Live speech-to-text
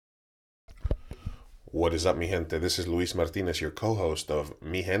What is up, mi gente? This is Luis Martinez, your co-host of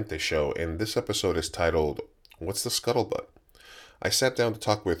Mi Gente Show, and this episode is titled, What's the Scuttlebutt? I sat down to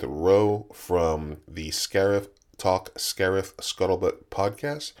talk with Ro from the Scarif Scuttlebutt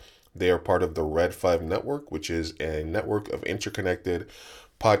podcast. They are part of the Red 5 Network, which is a network of interconnected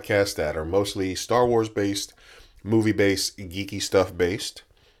podcasts that are mostly Star Wars based, movie based, geeky stuff based.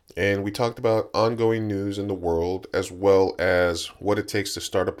 And we talked about ongoing news in the world, as well as what it takes to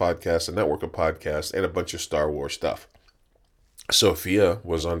start a podcast, a network of podcasts, and a bunch of Star Wars stuff. Sofia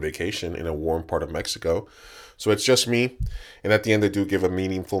was on vacation in a warm part of Mexico, so it's just me. And at the end, I do give a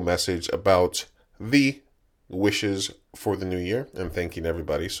meaningful message about the wishes for the new year and thanking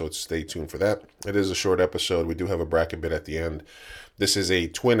everybody, so stay tuned for that. It is a short episode. We do have a bracket bit at the end. This is a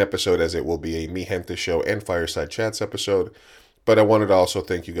twin episode, as it will be a Mi Gente Show and Fireside Chats episode. But I wanted to also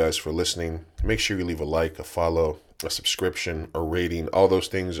thank you guys for listening. Make sure you leave a like, a follow, a subscription, a rating. All those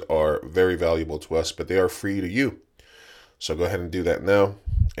things are very valuable to us, but they are free to you. So go ahead and do that now.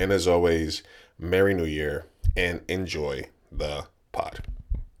 And as always, Merry New Year and enjoy the pod.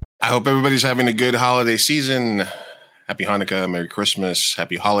 I hope everybody's having a good holiday season. Happy Hanukkah, Merry Christmas,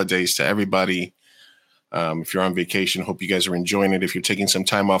 Happy Holidays to everybody. If you're on vacation, hope you guys are enjoying it. If you're taking some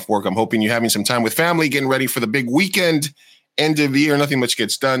time off work, I'm hoping you're having some time with family, getting ready for the big weekend. End of the year, nothing much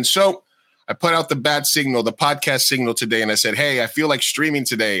gets done. So I put out the bat signal, the podcast signal today, and I said, hey, I feel like streaming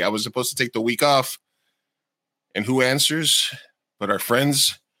today. I was supposed to take the week off. And who answers but our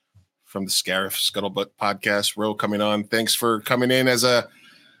friends from the Scarif Scuttlebutt podcast? Ro coming on. Thanks for coming in as a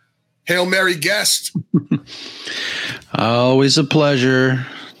Hail Mary guest. Always a pleasure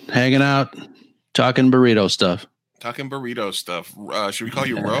hanging out, talking burrito stuff. Should we call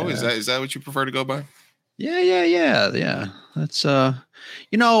you Ro? Is that what you prefer to go by? Yeah. That's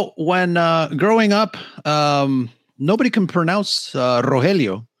when growing up, nobody can pronounce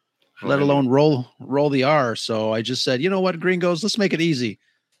Rogelio, let alone roll the R. So I just said, you know what, gringos, let's make it easy.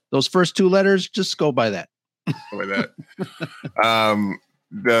 Those first two letters, just go by that.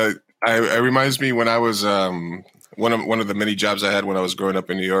 It reminds me when I was one of the many jobs I had when I was growing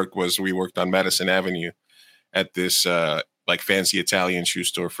up in New York was we worked on Madison Avenue at this like fancy Italian shoe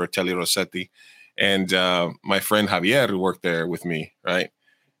store, Fratelli Rossetti. And my friend Javier, who worked there with me, right?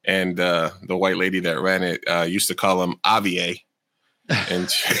 And the white lady that ran it used to call him Avier. And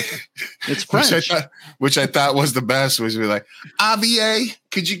it's French. Which I thought was the best, was be like, Avier,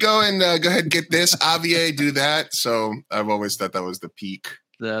 could you go ahead and get this? Avier, do that. So I've always thought that was the peak.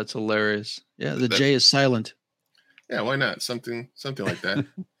 That's hilarious. Yeah, the J is silent. Yeah, why not? Something like that.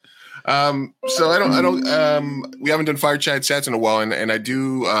 So I don't, we haven't done Fire Chat Chats in a while, and I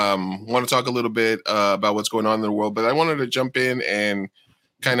do want to talk a little bit about what's going on in the world, but I wanted to jump in and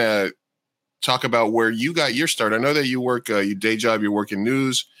kind of talk about where you got your start. I know that you work, your day job, you work in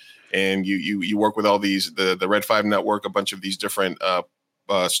news, and you work with all these, the Red 5 Network, a bunch of these different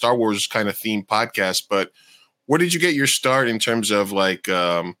Star Wars kind of themed podcasts, but where did you get your start in terms of like,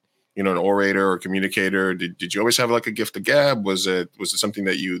 an orator or communicator? Did you always have like a gift of gab? Was it something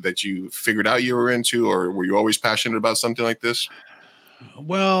that you figured out you were into, or were you always passionate about something like this?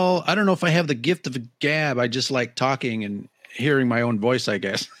 Well, I don't know if I have the gift of gab. I just like talking and hearing my own voice, I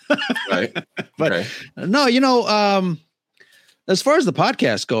guess. Right. But okay. No, as far as the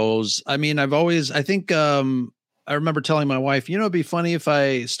podcast goes, I mean, I remember telling my wife, it'd be funny if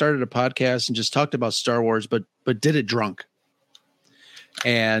I started a podcast and just talked about Star Wars, but did it drunk.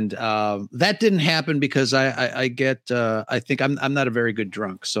 And that didn't happen because I think I'm not a very good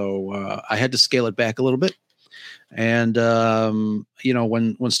drunk, so I had to scale it back a little bit. And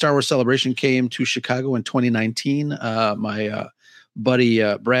when Star Wars Celebration came to Chicago in 2019, my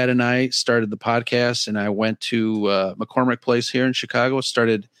buddy Brad and I started the podcast, and I went to McCormick Place here in Chicago,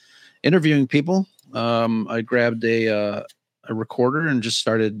 started interviewing people. I grabbed a recorder and just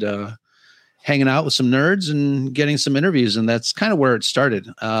started hanging out with some nerds and getting some interviews. And that's kind of where it started.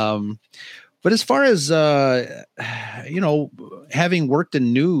 But as far as, having worked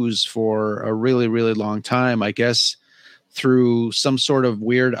in news for a really, really long time, I guess through some sort of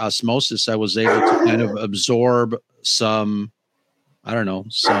weird osmosis, I was able to kind of absorb some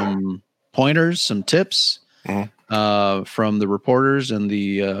pointers, some tips from the reporters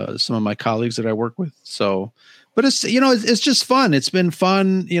and some of my colleagues that I work with. So, but it's just fun. It's been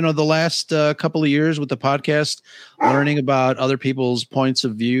fun, the last couple of years with the podcast, learning about other people's points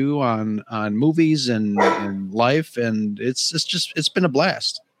of view on movies and life, and it's been a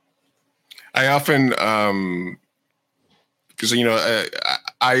blast. I often, because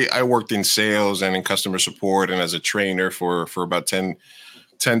I worked in sales and in customer support and as a trainer for about 10,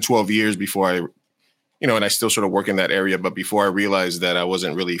 12 years before I and I still sort of work in that area. But before I realized that I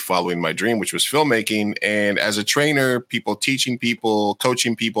wasn't really following my dream, which was filmmaking. And as a trainer, teaching people,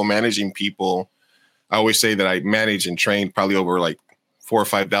 coaching people, managing people, I always say that I managed and trained probably over like 4,000 or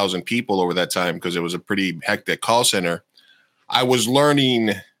 5,000 people over that time because it was a pretty hectic call center. I was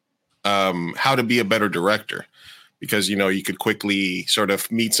learning how to be a better director. Because, you could quickly sort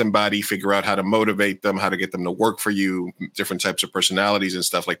of meet somebody, figure out how to motivate them, how to get them to work for you, different types of personalities and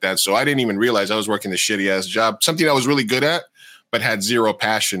stuff like that. So I didn't even realize I was working this shitty ass job, something I was really good at, but had zero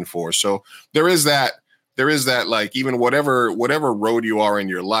passion for. So there is that, like, even whatever road you are in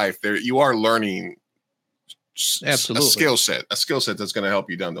your life, there you are learning Absolutely. a skill set that's going to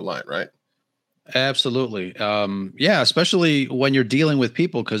help you down the line. Right. Absolutely. Yeah. Especially when you're dealing with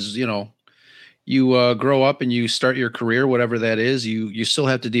people, because, you grow up and you start your career, whatever that is, you still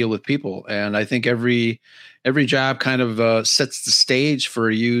have to deal with people. And I think every job kind of sets the stage for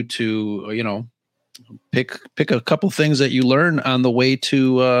you to, pick a couple things that you learn on the way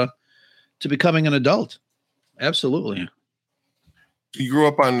to becoming an adult. Absolutely. You grew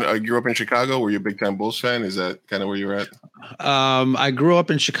up in Chicago. Were you a big time Bulls fan? Is that kind of where you're at? I grew up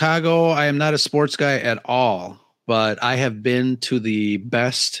in Chicago. I am not a sports guy at all, but I have been to the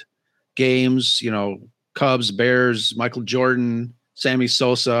best games, Cubs, Bears, Michael Jordan, Sammy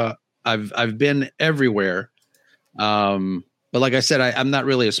Sosa. I've been everywhere. But like I said, I'm not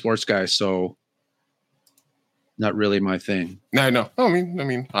really a sports guy, so not really my thing. No. I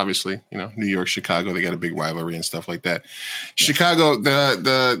mean, obviously, New York, Chicago, they got a big rivalry and stuff like that. Yeah. Chicago,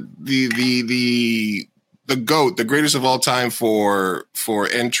 the GOAT, the greatest of all time for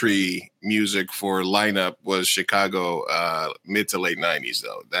entry music for lineup was Chicago, mid to late 90s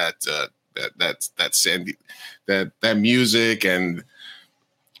though. That Sandy, that music, and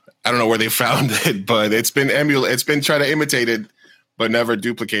I don't know where they found it, but it's been trying to imitate it, but never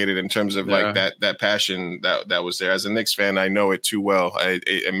duplicated in terms of like that passion that was there. As a Knicks fan, I know it too well.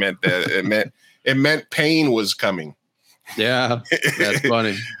 It meant pain was coming. Yeah, that's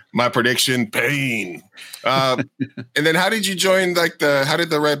funny. My prediction, pain. And then how did you join? How did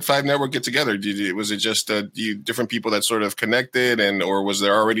the Red 5 Network get together? Was it just different people that sort of connected, or was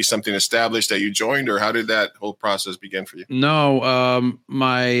there already something established that you joined, or how did that whole process begin for you? No,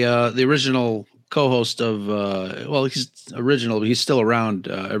 the original co-host of he's still around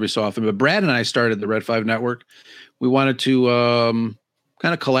every so often, but Brad and I started the Red 5 Network. We wanted to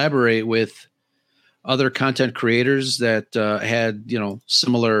kind of collaborate with other content creators that had,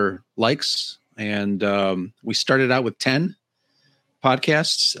 similar likes. And we started out with 10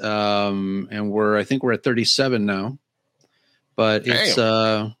 podcasts, and I think we're at 37 now. But it's,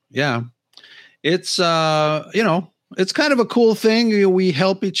 it's, it's kind of a cool thing. We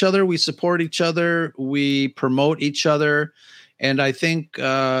help each other. We support each other. We promote each other. And I think,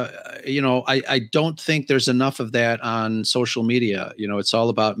 I don't think there's enough of that on social media. It's all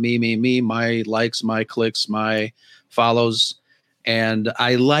about me, my likes, my clicks, my follows. And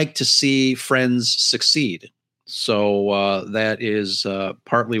I like to see friends succeed. So that is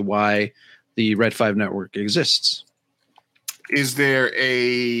partly why the Red 5 Network exists. Is there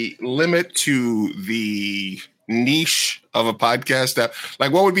a limit to the niche of a podcast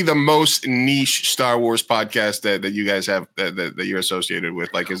what would be the most niche Star Wars podcast that you guys have that you're associated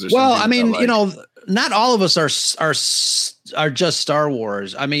with? Like, is there? Well, I mean, not all of us are just Star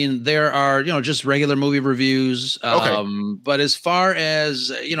Wars. I mean, there are, just regular movie reviews. Okay. But as far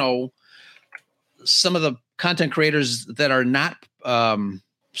as, some of the content creators that are not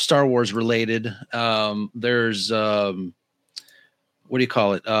Star Wars related, there's what do you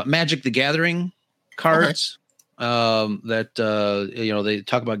call it? Magic the Gathering cards. Okay. They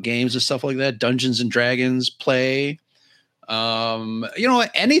talk about games and stuff like that, Dungeons and Dragons play,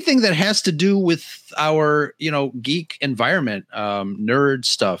 anything that has to do with our, geek environment, nerd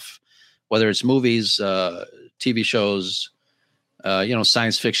stuff, whether it's movies, TV shows,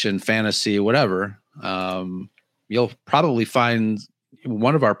 science fiction, fantasy, whatever. You'll probably find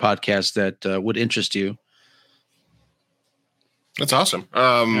one of our podcasts that would interest you. That's awesome.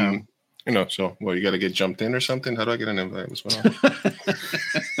 Yeah. So you got to get jumped in or something? How do I get an invite? What's going on?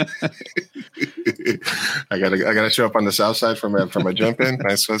 I gotta show up on the south side from a jump in.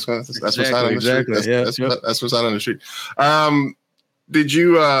 That's what's out on the street. That's what's out on the street. Did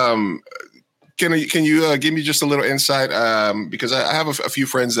you? Can you give me just a little insight? Because I have a few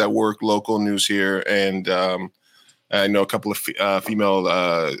friends that work local news here, and I know a couple of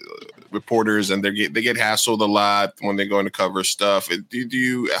female reporters, and they get hassled a lot when they go in to cover stuff. How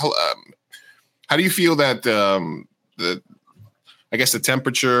do you feel that the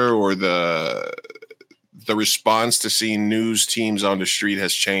temperature or the the response to seeing news teams on the street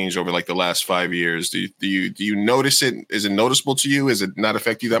has changed over like the last 5 years? Do you notice it? Is it noticeable to you? Is it not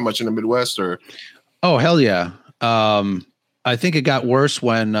affect you that much in the Midwest, or? Oh, hell yeah. I think it got worse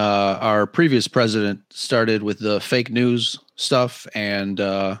when our previous president started with the fake news stuff and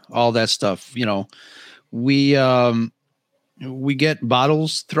all that stuff. You know, we get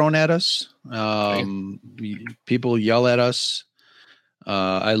bottles thrown at us. People yell at us.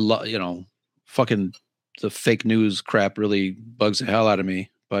 I love, fucking the fake news crap really bugs the hell out of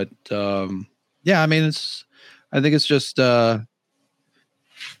me. But yeah, I mean, I think it's just, I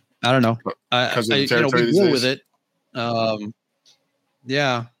don't know. We deal with it.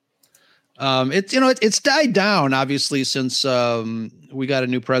 Yeah. It's died down obviously since we got a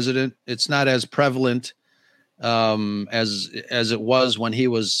new president. It's not as prevalent as it was when he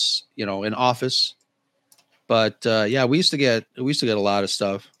was, in office. But yeah, we used to get a lot of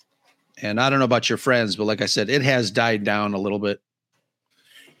stuff. And I don't know about your friends, but like I said, it has died down a little bit.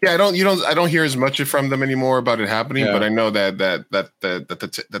 Yeah, I don't hear as much from them anymore about it happening, but I know that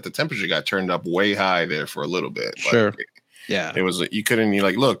the temperature got turned up way high there for a little bit. Sure. Yeah. It was, you couldn't, you're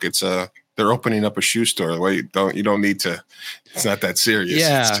like, look, it's they're opening up a shoe store. Wait, you don't need to, it's not that serious.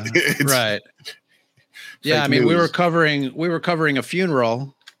 Yeah. It's right. Yeah. I mean, news. we were covering a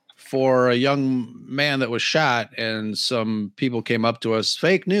funeral for a young man that was shot, and some people came up to us,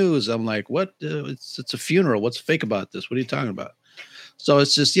 fake news. I'm like, what? It's a funeral. What's fake about this? What are you talking about? So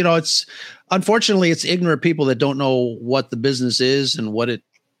it's just, it's unfortunately it's ignorant people that don't know what the business is and what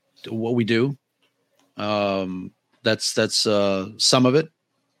we do. That's some of it,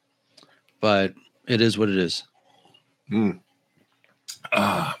 but it is what it is. And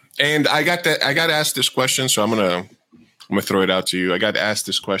I got asked this question, so I'm gonna throw it out to you. I got asked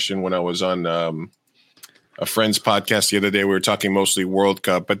this question when I was on a friend's podcast the other day. We were talking mostly World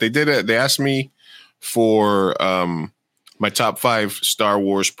Cup, but they asked me for my top 5 Star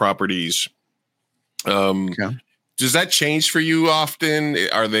Wars properties. Okay. Does that change for you often?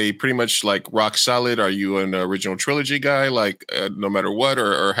 Are they pretty much like rock solid? Are you an original trilogy guy, like no matter what,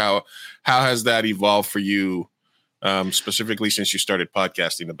 or how has that evolved for you, specifically since you started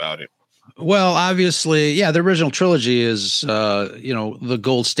podcasting about it? Well, obviously, yeah, the original trilogy is, the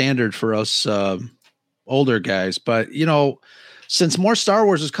gold standard for us older guys. But, since more Star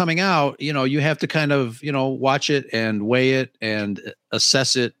Wars is coming out, you have to kind of, watch it and weigh it and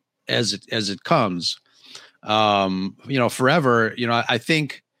assess it as it comes. Forever, I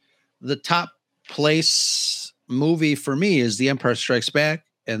think the top place movie for me is The Empire Strikes Back.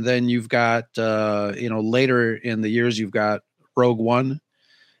 And then you've got, later in the years, you've got Rogue One.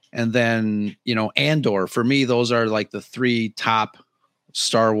 And then, Andor. For me, those are like the 3 top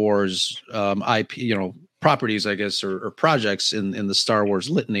Star Wars IP, properties, I guess, or projects in the Star Wars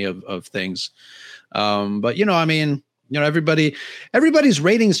litany of things. But everybody's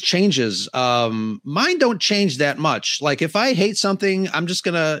ratings changes. Mine don't change that much. Like if I hate something, I'm just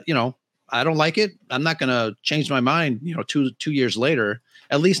gonna, I don't like it. I'm not gonna change my mind, 2 years later,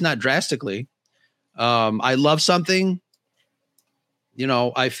 at least not drastically. I love something.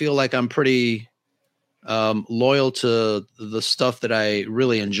 I feel like I'm pretty loyal to the stuff that I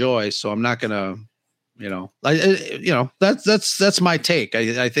really enjoy. So I'm not gonna, that's my take.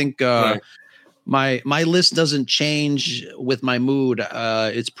 I think right. My list doesn't change with my mood.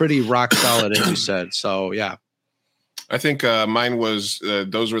 It's pretty rock solid, as you said. So yeah. I think mine was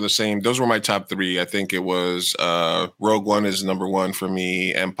those were the same. Those were my top 3. I think it was Rogue One is number 1 for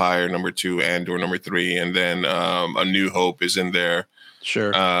me, Empire number 2, Andor number 3, and then A New Hope is in there.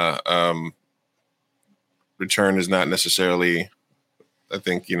 Sure. Return is not necessarily, I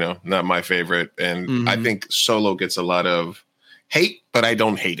think, not my favorite, and I think Solo gets a lot of hate, but I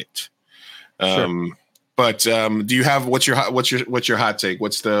don't hate it. Sure. But do you have what's your hot take?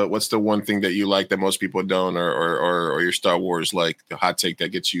 What's the one thing that you like that most people don't, or your Star Wars like the hot take that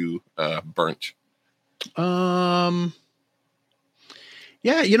gets you burnt?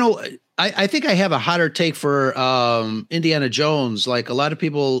 Yeah, I think I have a hotter take for Indiana Jones. Like a lot of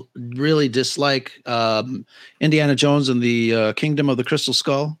people really dislike Indiana Jones and the Kingdom of the Crystal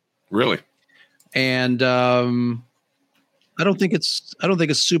Skull. Really? And I don't think it's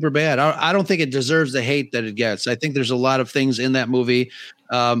super bad. I don't think it deserves the hate that it gets. I think there's a lot of things in that movie.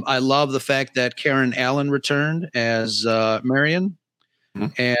 I love the fact that Karen Allen returned as Marion.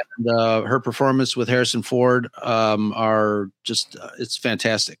 And her performance with Harrison Ford are just it's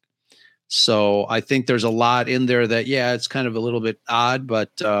fantastic. So I think there's a lot in there that, yeah, it's kind of a little bit odd,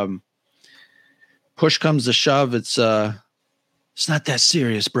 but push comes to shove. It's not that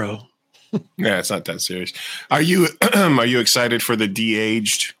serious, bro. Yeah, it's not that serious. Are you excited for the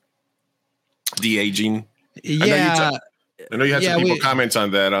de-aged De-aging. Yeah. I know you had some people comment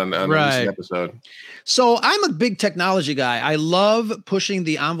on that on a recent episode. So I'm a big technology guy. I love pushing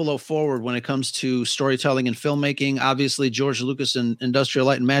the envelope forward when it comes to storytelling and filmmaking. Obviously, George Lucas and Industrial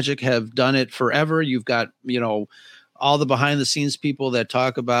Light and Magic have done it forever. You've got, all the behind the scenes people that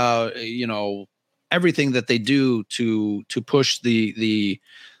talk about, everything that they do to push the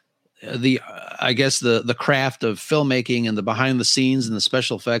I guess the craft of filmmaking and the behind the scenes and the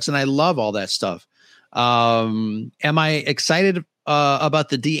special effects. And I love all that stuff. Am I excited about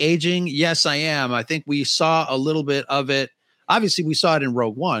the de-aging? Yes, I am. I think we saw a little bit of it. Obviously, we saw it in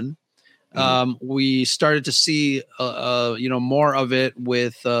Rogue One. We started to see, more of it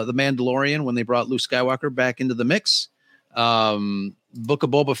with the Mandalorian when they brought Luke Skywalker back into the mix. Book of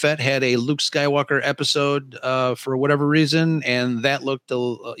Boba Fett had a Luke Skywalker episode for whatever reason, and that looked a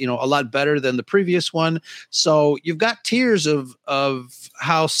lot better than the previous one. So you've got tiers of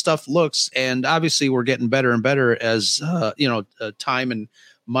how stuff looks, and obviously we're getting better and better as time and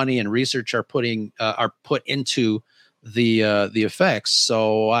money and research are put into the effects.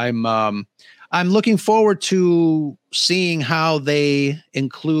 So I'm looking forward to seeing how they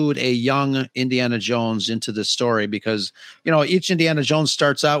include a young Indiana Jones into this story, because, each Indiana Jones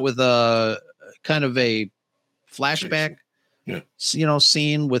starts out with a kind of a flashback,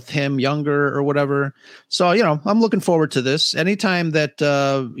 scene with him younger or whatever. So, I'm looking forward to this. Anytime that,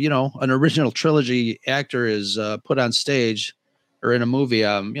 an original trilogy actor is put on stage or in a movie,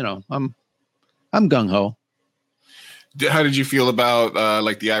 I'm gung ho. How did you feel about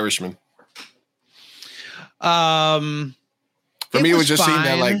The Irishman? For me, it was just seeing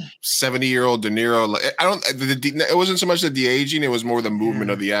that 70-year-old De Niro. It wasn't so much the de-aging; it was more the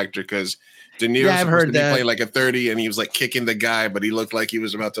movement of the actor, because De Niro supposed to be playing like a 30, and he was kicking the guy, but he looked like he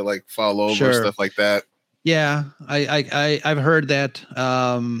was about to fall over and stuff like that. Yeah, I've heard that.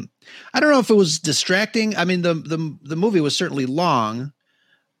 I don't know if it was distracting. I mean, the movie was certainly long.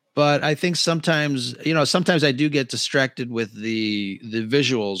 But I think sometimes I do get distracted with the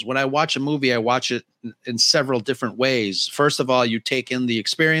visuals. When I watch a movie, I watch it in several different ways. First of all, you take in the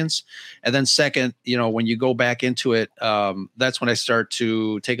experience. And then second, when you go back into it, that's when I start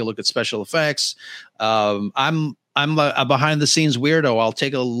to take a look at special effects. I'm a behind the scenes weirdo. I'll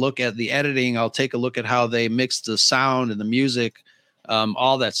take a look at the editing. I'll take a look at how they mix the sound and the music,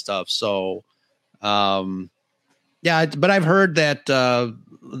 all that stuff. So, yeah, but I've heard that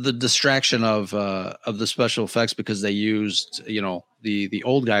the distraction of the special effects, because they used, the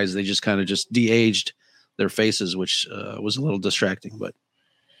old guys, they just kind of de-aged their faces, which was a little distracting. But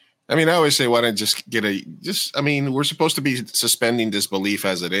I mean, I always say, why not just we're supposed to be suspending disbelief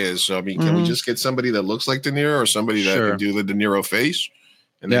as it is. So, can we just get somebody that looks like De Niro, or somebody that can do the De Niro face,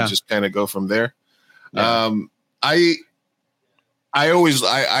 and then just kind of go from there? Yeah. I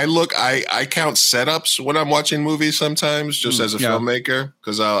count setups when I'm watching movies sometimes, just as a filmmaker,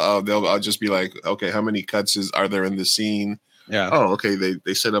 because I'll just be like, okay, how many cuts are there in the scene? Yeah. Oh, okay.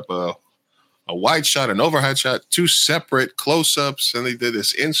 They set up a wide shot, an overhead shot, two separate close-ups, and they did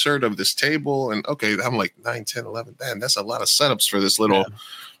this insert of this table. And okay, I'm like 9, 10, 11. Man, that's a lot of setups for this little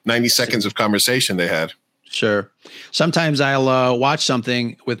 90 seconds of conversation they had. Sure. Sometimes I'll watch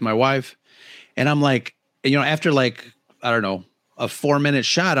something with my wife, and I'm like, after I don't know, a 4-minute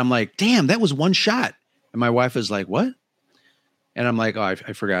shot, I'm like, damn, that was one shot. And my wife is like, what? And I'm like, oh, I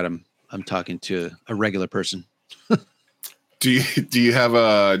forgot I'm talking to a regular person. Do you have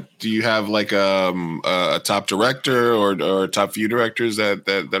a top director or top few directors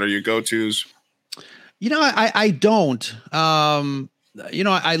that are your go-tos? I don't.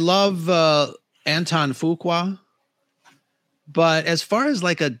 I love Anton Fuqua, but as far as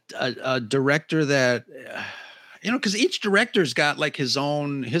a director that because each director's got his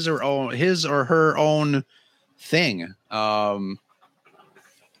or her own thing. So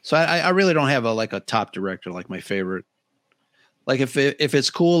I really don't have a top director, my favorite. If it's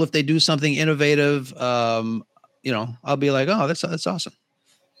cool, if they do something innovative, I'll be like, oh, that's awesome.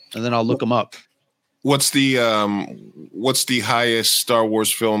 And then I'll look them up. What's the highest Star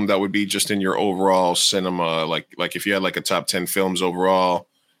Wars film that would be just in your overall cinema? Like if you had a top 10 films overall,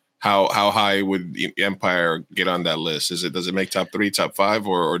 how high would Empire get on that list? Does it make top 3, top 5,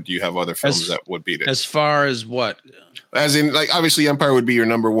 or do you have other films that would beat it? As far as what? As in, obviously Empire would be your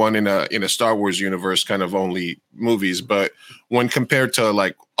number one in a Star Wars universe kind of only movies, but when compared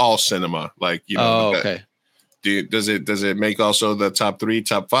to all cinema, okay. Does it make also the top 3,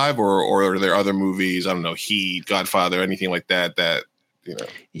 top 5, or are there other movies? I don't know, Heat, Godfather, anything like that?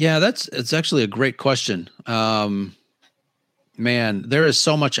 Yeah, it's actually a great question. Man, there is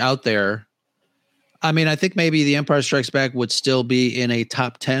so much out there. I mean, I think maybe The Empire Strikes Back would still be in a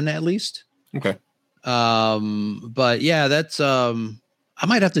top 10 at least. Okay. But yeah, that's I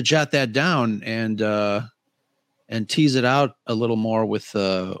might have to jot that down and tease it out a little more with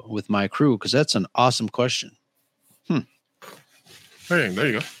my crew, because that's an awesome question. There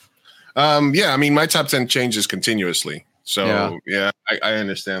you go. Yeah, I mean, my top 10 changes continuously. So yeah, I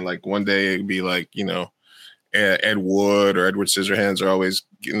understand. Like one day it'd be like, Ed Wood or Edward Scissorhands are always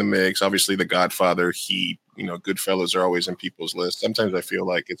in the mix. Obviously, The Godfather, Heat, Goodfellas are always in people's lists. Sometimes I feel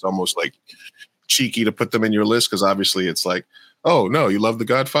like it's almost like cheeky to put them in your list, because obviously it's like, oh no, you love The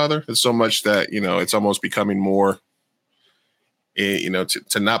Godfather? It's so much that it's almost becoming more,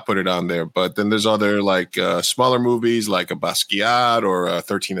 to not put it on there. But then there's other like smaller movies like a Basquiat or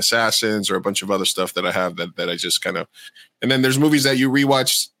 13 Assassins or a bunch of other stuff that I have that I just kind of. And then there's movies that you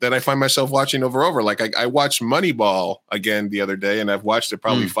rewatch that I find myself watching over. Like I watched Moneyball again the other day, and I've watched it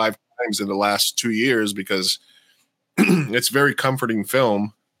probably 5 times in the last 2 years, because it's a very comforting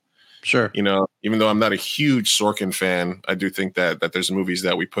film. Sure. Even though I'm not a huge Sorkin fan, I do think that there's movies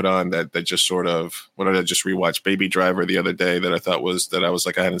that we put on that just sort of. What did I just rewatch? Baby Driver the other day that I was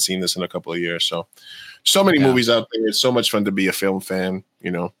like, I hadn't seen this in a couple of years. So many movies out there. It's so much fun to be a film fan.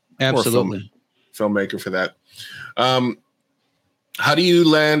 Absolutely. Or filmmaker for that. How do you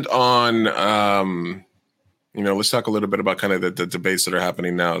land on? Let's talk a little bit about kind of the debates that are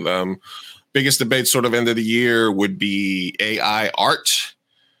happening now. Biggest debate sort of end of the year would be AI art.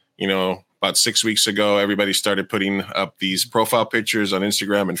 About 6 weeks ago, everybody started putting up these profile pictures on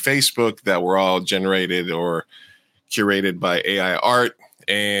Instagram and Facebook that were all generated or curated by AI art,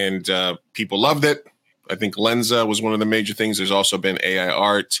 and people loved it. I think Lenza was one of the major things. There's also been AI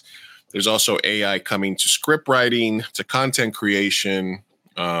art. There's also AI coming to script writing, to content creation,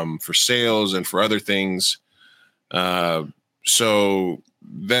 for sales and for other things. So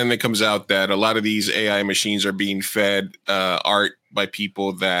then it comes out that a lot of these AI machines are being fed art by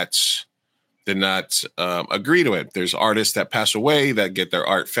people that did not agree to it. There's artists that pass away that get their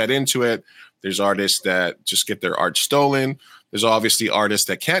art fed into it. There's artists that just get their art stolen. There's obviously artists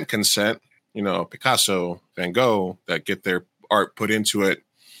that can't consent, Picasso, Van Gogh, that get their art put into it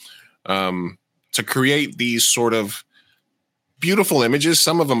to create these sort of beautiful images.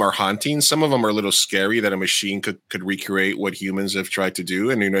 Some of them are haunting. Some of them are a little scary that a machine could recreate what humans have tried to do.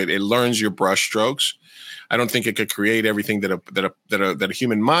 And, it learns your brush strokes. I don't think it could create everything that a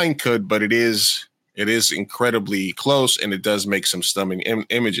human mind could, but it is incredibly close, and it does make some stunning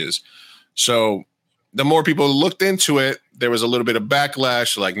images. So the more people looked into it, there was a little bit of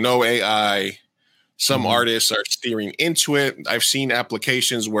backlash, like no AI. Some artists are steering into it. I've seen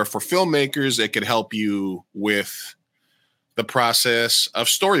applications where for filmmakers, it could help you with the process of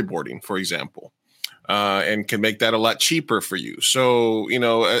storyboarding, for example. And can make that a lot cheaper for you. So,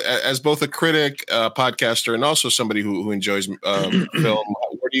 as both a critic, podcaster, and also somebody who enjoys film,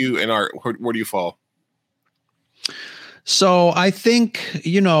 where do you fall? So I think,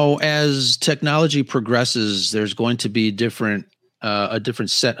 as technology progresses, there's going to be a different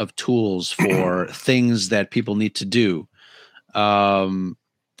set of tools for things that people need to do.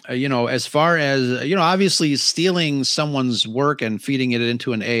 As far as, obviously stealing someone's work and feeding it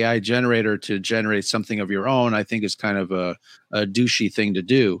into an AI generator to generate something of your own, I think is kind of a douchey thing to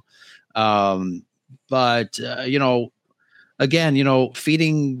do. But again,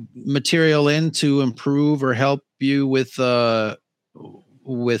 feeding material in to improve or help you with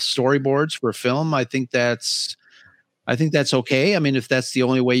storyboards for film, I think that's okay. I mean, if that's the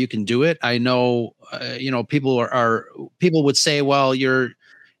only way you can do it, I know, people would say, well, you're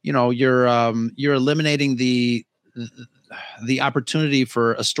eliminating the opportunity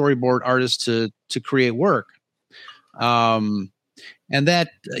for a storyboard artist to create work. And that,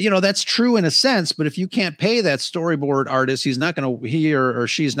 that's true in a sense, but if you can't pay that storyboard artist, he or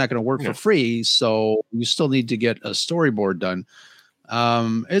she's not going to work for free. So you still need to get a storyboard done.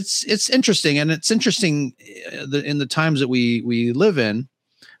 It's interesting, and it's interesting in the times that we live in.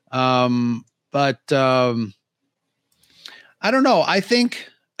 But I don't know. I think,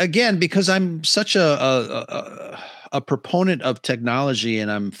 again, because I'm such a proponent of technology, and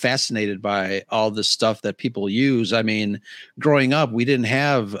I'm fascinated by all this stuff that people use. I mean, growing up, we didn't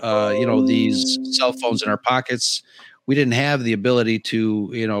have these cell phones in our pockets. We didn't have the ability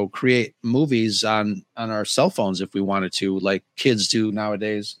to create movies on our cell phones if we wanted to, like kids do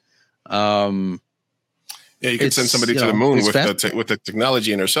nowadays. Yeah, you can send somebody to the moon with the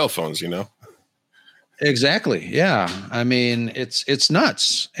technology in their cell phones. Exactly. Yeah. I mean, it's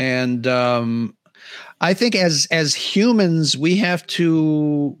nuts. And I think as humans, we have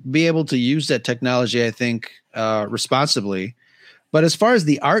to be able to use that technology, I think, responsibly. But as far as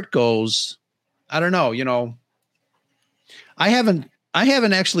the art goes, I don't know, I haven't I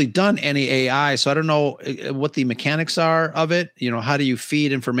haven't actually done any AI, so I don't know what the mechanics are of it. How do you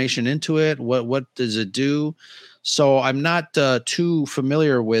feed information into it? What does it do? So I'm not too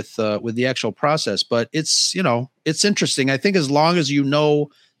familiar with the actual process, but it's interesting. I think as long as you know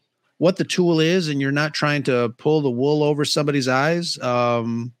what the tool is and you're not trying to pull the wool over somebody's eyes,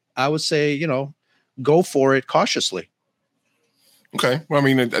 I would say go for it cautiously. Okay, well, I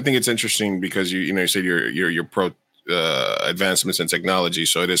mean, I think it's interesting because you said you're pro advancements in technology,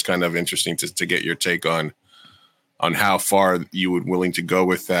 so it is kind of interesting to get your take on how far you would willing to go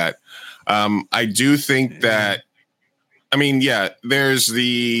with that. I do think that. I mean, yeah,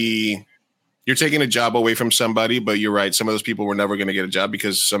 you're taking a job away from somebody, but you're right. Some of those people were never going to get a job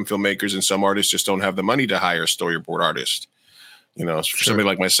because some filmmakers and some artists just don't have the money to hire a storyboard artist. For somebody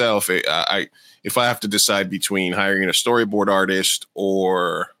like myself, if I have to decide between hiring a storyboard artist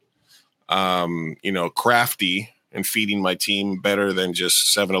or, crafty and feeding my team better than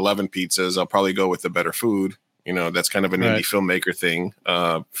just 7-Eleven pizzas, I'll probably go with the better food. That's kind of an indie filmmaker thing.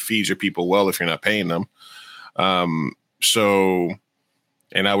 Feed your people well if you're not paying them.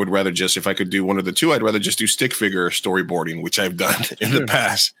 And I would rather if I could do one of the two, I'd rather just do stick figure storyboarding, which I've done in the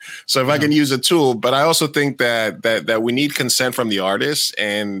past. So if I can use a tool, but I also think that we need consent from the artists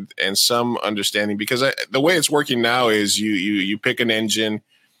and some understanding, because the way it's working now is you pick an engine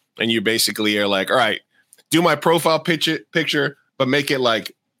and you basically are like, all right, do my profile picture, but make it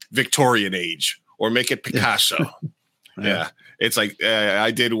like Victorian age or make it Picasso. Yeah. It's like I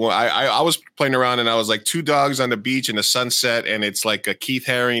did one. I was playing around and I was like 2 dogs on the beach in the sunset, and it's like a Keith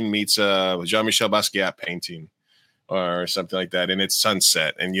Haring meets a Jean-Michel Basquiat painting or something like that, and it's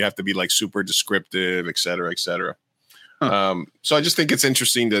sunset, and you have to be like super descriptive, et cetera, et cetera. So I just think it's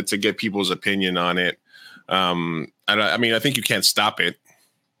interesting to get people's opinion on it. I mean, I think you can't stop it.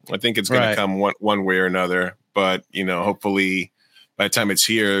 I think it's going to come one way or another, but hopefully by the time it's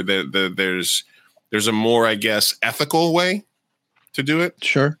here, there's a more, I guess, ethical way to do it.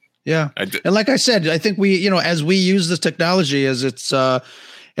 Sure. Yeah. And like I said, I think we, as we use this technology, as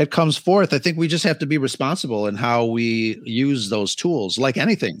it comes forth, I think we just have to be responsible in how we use those tools, like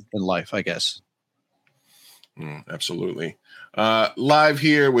anything in life, I guess. Absolutely. Live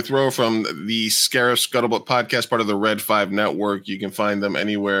here with Ro from the Scarif Podcast, part of the Red 5 Network. You can find them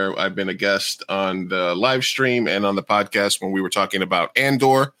anywhere. I've been a guest on the live stream and on the podcast when we were talking about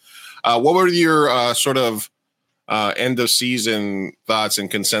Andor. What were your sort of end of season thoughts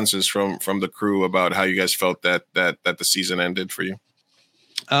and consensus from the crew about how you guys felt that the season ended for you?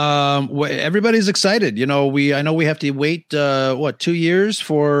 Everybody's excited. I know we have to wait 2 years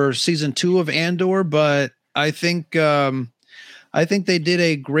for season 2 of Andor, but I think they did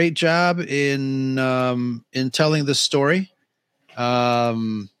a great job in telling the story.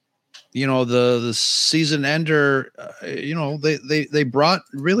 The season ender, they brought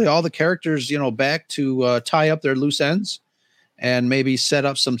really all the characters, back to tie up their loose ends and maybe set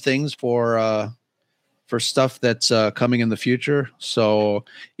up some things for stuff that's coming in the future. So,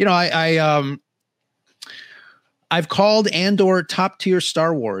 I've called Andor top tier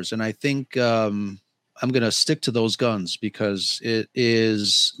Star Wars, and I think I'm going to stick to those guns because it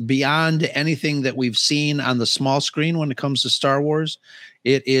is beyond anything that we've seen on the small screen when it comes to Star Wars.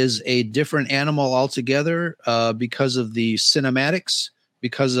 It is a different animal altogether because of the cinematics,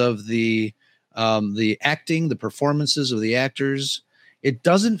 because of the acting, the performances of the actors. It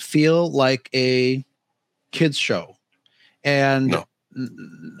doesn't feel like a kids show. And,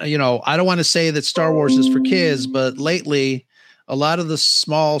 I don't want to say that Star Wars is for kids, but lately a lot of the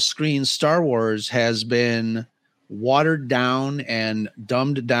small screen Star Wars has been watered down and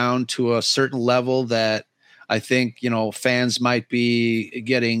dumbed down to a certain level that I think, fans might be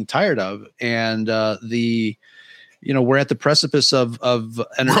getting tired of. And we're at the precipice of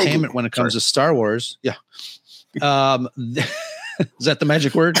entertainment when it comes to Star Wars. Yeah. Is that the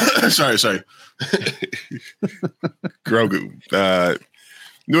magic word? sorry. Grogu.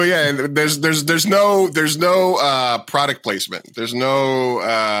 No, yeah, and there's no product placement. There's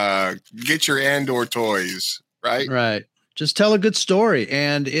no get your Andor toys, right? Right. Just tell a good story,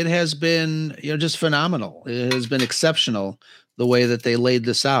 and it has been just phenomenal. It has been exceptional the way that they laid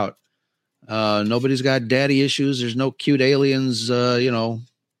this out. Nobody's got daddy issues. There's no cute aliens,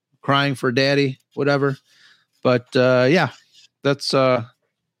 crying for daddy, whatever. But that's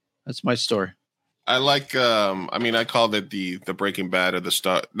my story. I like. I called it the Breaking Bad of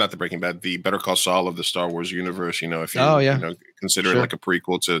not the Breaking Bad, the Better Call Saul of the Star Wars universe. If you consider it like a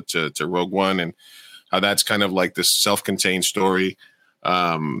prequel to Rogue One, and how that's kind of like this self-contained story.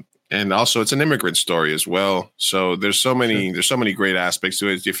 And also, it's an immigrant story as well. So there's so many great aspects to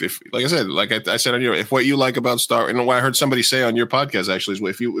it. If like I said, I said on your, if what you like about and what I heard somebody say on your podcast actually is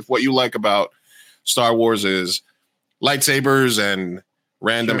if what you like about Star Wars is lightsabers and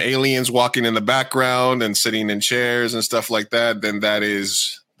random aliens walking in the background and sitting in chairs and stuff like that, then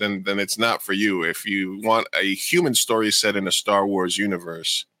it's not for you. If you want a human story set in a Star Wars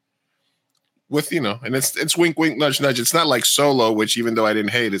universe, with, and it's wink, wink, nudge, nudge. It's not like Solo, which even though I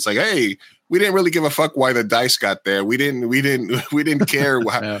didn't hate, it's like, hey, we didn't really give a fuck why the dice got there. We didn't care. We didn't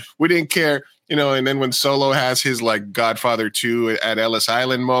care, And then when Solo has his like Godfather 2 at Ellis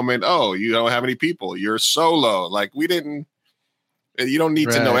Island moment, oh, you don't have any people. You're Solo. Like you don't need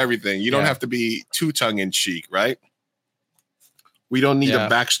to know everything. You don't have to be too tongue in cheek, right? We don't need a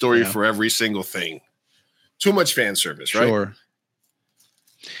backstory for every single thing. Too much fan service, right? Sure.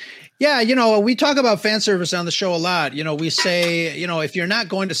 Yeah, we talk about fan service on the show a lot. We say, if you're not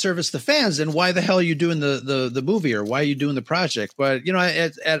going to service the fans, then why the hell are you doing the movie, or why are you doing the project? But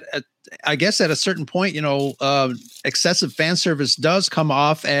I guess at a certain point, excessive fan service does come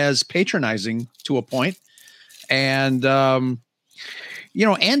off as patronizing to a point, and Andor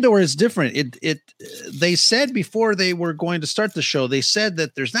is different. They said before they were going to start the show, they said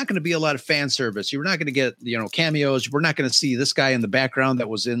that there's not going to be a lot of fan service. You're not going to get, cameos. We're not going to see this guy in the background that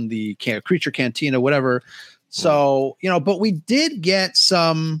was in the Creature Cantina, whatever. So, but we did get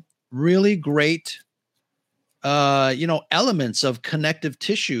some really great, elements of connective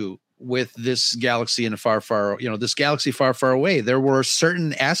tissue with this galaxy in a this galaxy far, far away. There were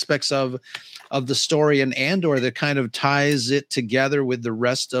certain aspects of the story in Andor that kind of ties it together with the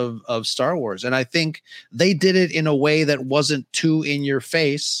rest of Star Wars. And I think they did it in a way that wasn't too in your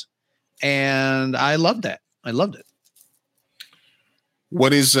face. And I loved that. I loved it.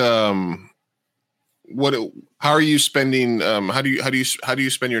 What is, how are you spending, how do you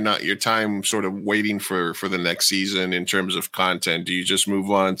spend your time sort of waiting for the next season in terms of content? Do you just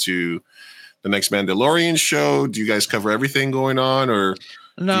move on to the next Mandalorian show? Do you guys cover everything going on, or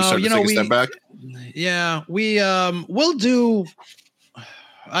no, take a step back? Yeah, we'll do.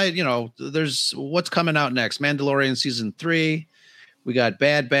 There's what's coming out next. Mandalorian season 3. We got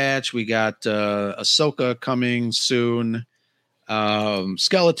Bad Batch. We got Ahsoka coming soon.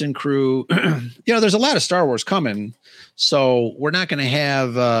 Skeleton Crew. There's a lot of Star Wars coming, so we're not going to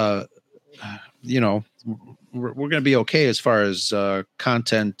have. We're going to be okay as far as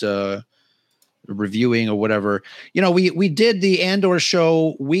content. Reviewing or whatever, we did the Andor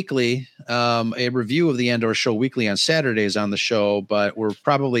show weekly, a review of the Andor show weekly on Saturdays on the show, but we're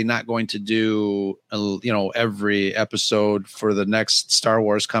probably not going to do, every episode for the next Star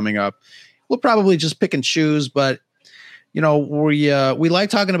Wars coming up. We'll probably just pick and choose, but we like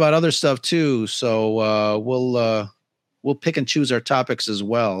talking about other stuff too. So we'll pick and choose our topics as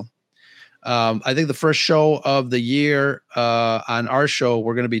well. I think the first show of the year on our show,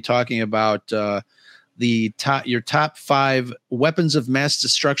 we're going to be talking about your top 5 weapons of mass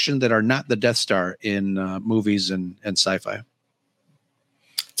destruction that are not the Death Star in movies and sci-fi.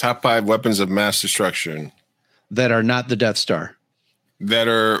 Top 5 weapons of mass destruction that are not the Death Star. That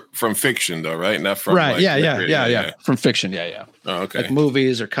are from fiction, though, right? Not from right? Yeah. From fiction, yeah. Oh, okay. Like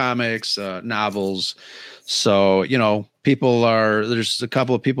movies or comics, novels. So there's a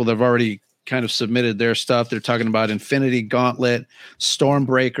couple of people that have already kind of submitted their stuff. They're talking about Infinity Gauntlet,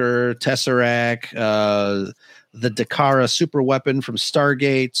 Stormbreaker, Tesseract, the Dakara super weapon from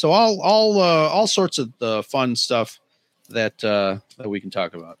Stargate. So all sorts of fun stuff that we can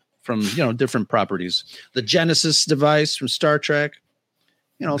talk about from different properties. The Genesis device from Star Trek.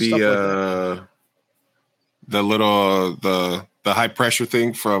 Stuff like that. The high pressure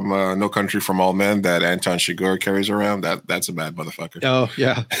thing from No Country for All Men that Anton Chigurh carries around. That's a bad motherfucker. Oh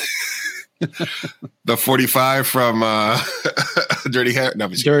yeah. The 45 from Dirty Harry. No,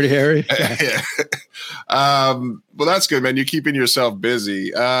 Dirty Harry. Yeah. Well, that's good, man. You're keeping yourself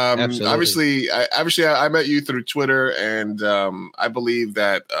busy. Obviously, I met you through Twitter, and I believe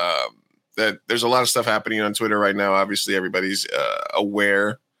that there's a lot of stuff happening on Twitter right now. Obviously, everybody's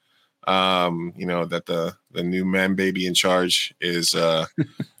aware, that the new man baby in charge is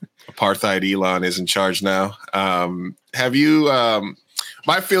apartheid. Elon is in charge now. Have you?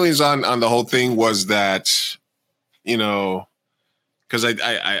 My feelings on the whole thing was that, because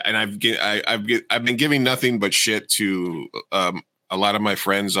I've been giving nothing but shit to a lot of my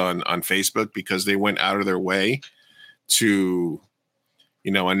friends on Facebook because they went out of their way to,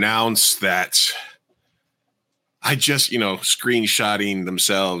 announce that I just, screenshotting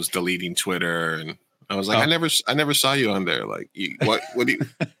themselves, deleting Twitter, and I was like, I never saw you on there. Like, what do you?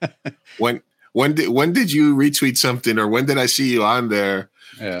 When did you retweet something, or when did I see you on there?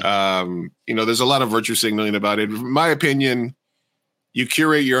 Yeah. There's a lot of virtue signaling about it. In my opinion, you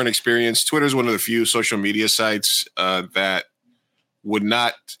curate your own experience. Twitter is one of the few social media sites that would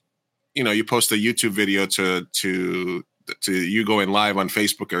not, you post a YouTube video to you going live on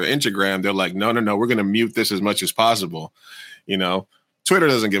Facebook or Instagram. They're like, no, we're going to mute this as much as possible. Twitter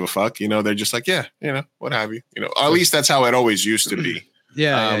doesn't give a fuck. They're just like, yeah, what have you, at least that's how it always used to be.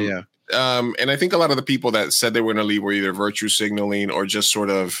 Yeah. And I think a lot of the people that said they were going to leave were either virtue signaling or just sort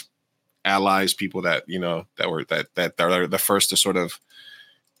of allies, people that, that are the first to sort of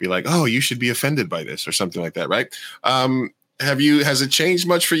be like, oh, you should be offended by this or something like that. Right. Has it changed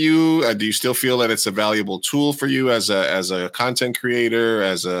much for you? Do you still feel that it's a valuable tool for you as a content creator,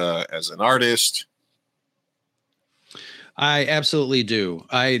 as an artist? I absolutely do.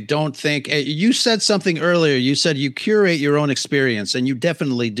 I don't think you said something earlier. You said you curate your own experience, and you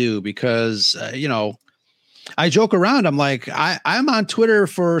definitely do because, I joke around. I'm like, I'm on Twitter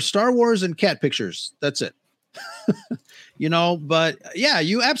for Star Wars and cat pictures. That's it. But yeah,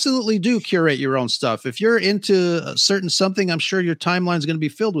 you absolutely do curate your own stuff. If you're into a certain something, I'm sure your timeline is going to be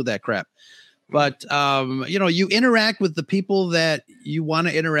filled with that crap. But, you interact with the people that you want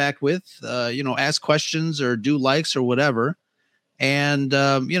to interact with, ask questions or do likes or whatever. And,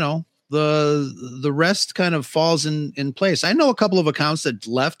 the rest kind of falls in place. I know a couple of accounts that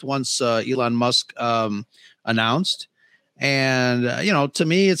left once Elon Musk announced. And, to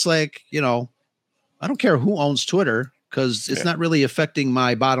me, it's like, I don't care who owns Twitter because it's not really affecting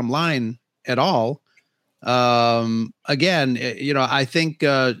my bottom line at all. Again, I think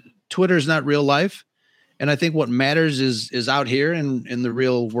Twitter is not real life. And I think what matters is out here in the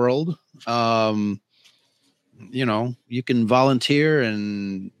real world. You can volunteer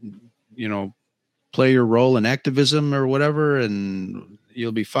and, play your role in activism or whatever, and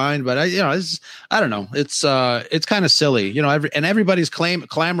you'll be fine. But I don't know. It's kind of silly, and everybody's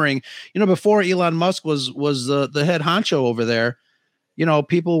clamoring, before Elon Musk was the head honcho over there.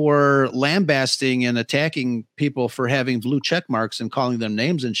 People were lambasting and attacking people for having blue check marks and calling them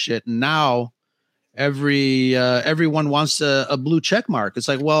names and shit. And now everyone wants a blue check mark. It's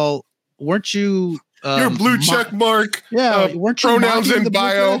like, well, weren't you your blue check mark? Yeah, weren't you pronouns in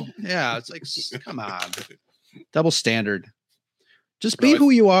bio? Yeah, it's like, come on, double standard. Just be who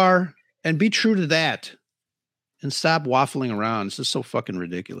you are and be true to that, and stop waffling around. It's just so fucking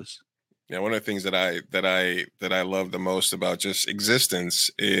ridiculous. Yeah, one of the things that I love the most about just existence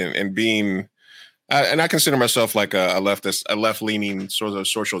and being, and I consider myself like a leftist, a left-leaning sort of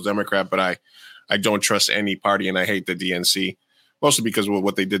social democrat, but I don't trust any party, and I hate the DNC, mostly because of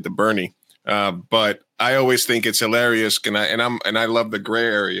what they did to Bernie. But I always think it's hilarious, and I love the gray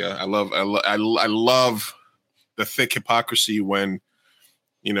area. I love the thick hypocrisy when,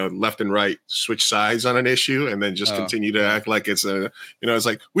 left and right switch sides on an issue and then just continue to act like it's it's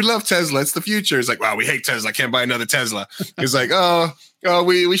like, we love Tesla, it's the future. It's like, wow, we hate Tesla, can't buy another Tesla. It's like,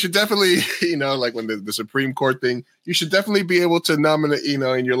 we should definitely, like when the Supreme Court thing, you should definitely be able to nominate,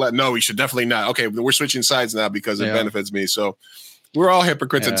 in your life. No, we should definitely not. Okay, we're switching sides now because it benefits me. So we're all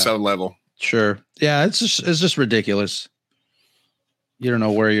hypocrites at some level. Sure. Yeah, it's just ridiculous. You don't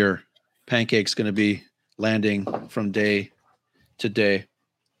know where your pancake's going to be landing from day to day.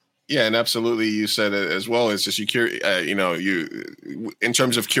 Yeah, and absolutely, you said it as well. It's just you in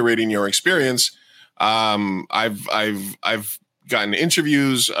terms of curating your experience. I've gotten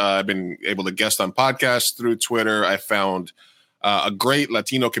interviews. I've been able to guest on podcasts through Twitter. I found a great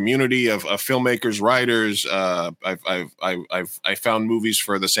Latino community of filmmakers, writers. I found movies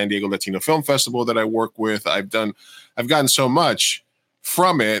for the San Diego Latino Film Festival that I work with. I've gotten so much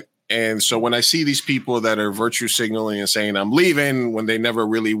from it. And so when I see these people that are virtue signaling and saying I'm leaving when they never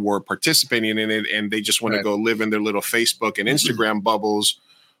really were participating in it, and they just want to go live in their little Facebook and Instagram bubbles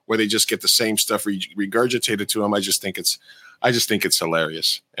where they just get the same stuff regurgitated to them, I just think it's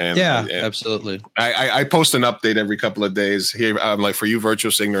hilarious. And absolutely. I post an update every couple of days here. I'm like, for you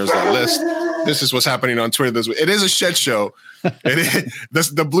virtual signalers that list, this is what's happening on Twitter this week. It is a shit show.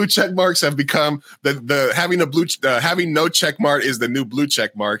 The blue check marks have become having no check mark is the new blue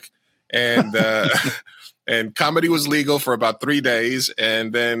check mark. And and comedy was legal for about 3 days,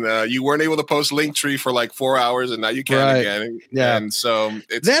 and then you weren't able to post Linktree for like 4 hours, and now you can again. Yeah, and so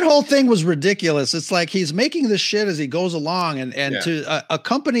that whole thing was ridiculous. It's like he's making this shit as he goes along, and to a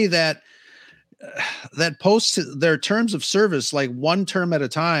company that posts their terms of service like one term at a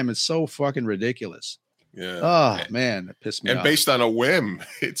time. It's so fucking ridiculous. Yeah. Oh man, it pissed me off. And based on a whim,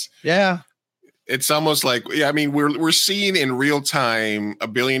 it's It's almost like, yeah, I mean, we're seeing in real time a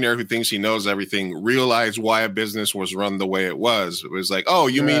billionaire who thinks he knows everything realize why a business was run the way it was. It was like, oh,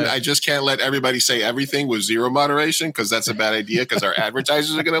 you mean I just can't let everybody say everything with zero moderation because that's a bad idea because our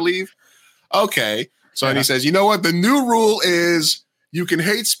advertisers are going to leave? Okay. So and he says, you know what? The new rule is you can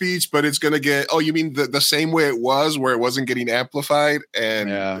hate speech, but it's going to get, oh, you mean the same way it was where it wasn't getting amplified?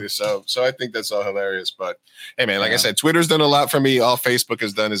 And so I think that's all hilarious. But hey, man, like I said, Twitter's done a lot for me. All Facebook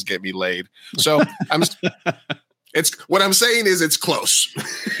has done is get me laid. So it's what I'm saying is it's close.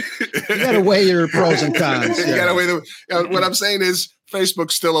 You got to weigh your pros and cons. You got to weigh what I'm saying is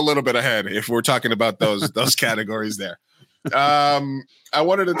Facebook's still a little bit ahead if we're talking about those categories there. I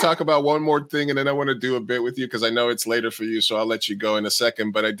wanted to talk about one more thing, and then I want to do a bit with you because I know it's later for you, so I'll let you go in a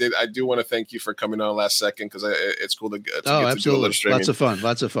second. But I do want to thank you for coming on last second because it's cool to get to absolutely. do a little streaming.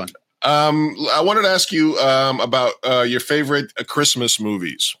 Lots of fun. I wanted to ask you about your favorite Christmas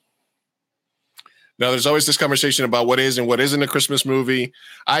movies. Now, there's always this conversation about what is and what isn't a Christmas movie.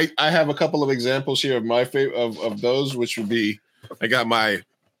 I have a couple of examples here of my favorite of those, which would be I got my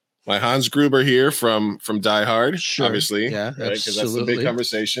Hans Gruber here from Die Hard, obviously, right? Because that's the big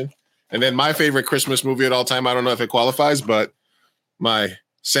conversation. And then my favorite Christmas movie at all time, I don't know if it qualifies, but my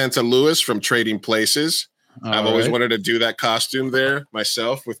Santa Louis from Trading Places. I've always wanted to do that costume there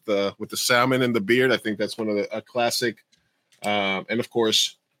myself with the salmon and the beard. I think that's one of a classic. And of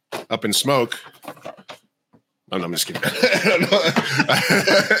course, Up in Smoke. Oh, no, I'm just kidding. I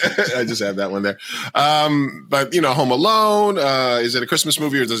just had that one there. But, Home Alone, is it a Christmas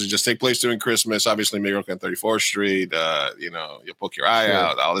movie or does it just take place during Christmas? Obviously, Miracle on 34th Street, you poke your eye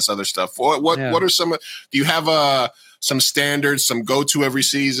out, all this other stuff. What are some, do you have some standards, some go-to every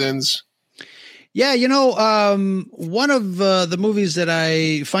seasons? Yeah, one of the movies that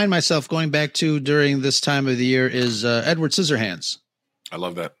I find myself going back to during this time of the year is Edward Scissorhands. I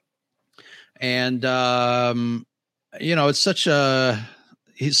love that. And, he's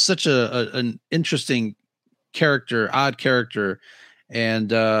such an interesting character, odd character.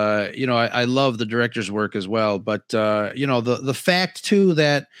 And, I love the director's work as well. But, the fact too,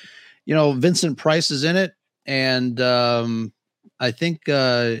 that, Vincent Price is in it. And, I think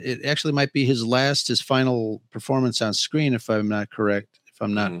it actually might be his final performance on screen, if I'm not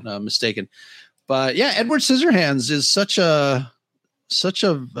mistaken. But yeah, Edward Scissorhands is such a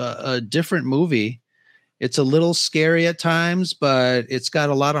different movie. It's a little scary at times, but it's got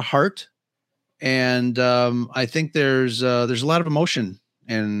a lot of heart. And I think there's a lot of emotion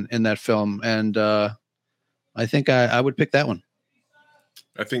in that film. And I think I would pick that one.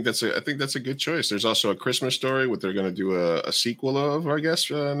 I think that's a good choice. There's also A Christmas Story, what they're going to do a sequel of, I guess,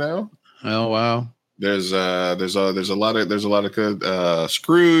 now. Oh wow. There's a lot of good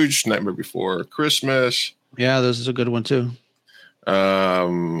Scrooge, Nightmare Before Christmas. Yeah, this is a good one too.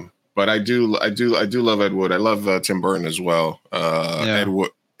 But I do love Ed Wood. I love Tim Burton as well. Ed Wood.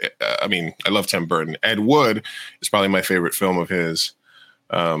 I love Tim Burton. Ed Wood is probably my favorite film of his,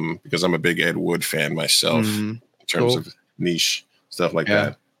 because I'm a big Ed Wood fan myself in terms of niche stuff like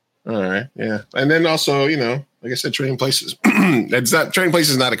that. All right, yeah. And then also, like I said, Trading Places. Trading Places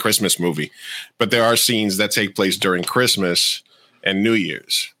is not a Christmas movie, but there are scenes that take place during Christmas and New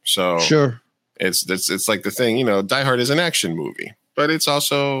Year's. So sure. It's like the thing, Die Hard is an action movie, but it's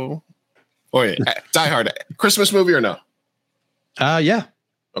also, Die Hard, Christmas movie or no? Yeah.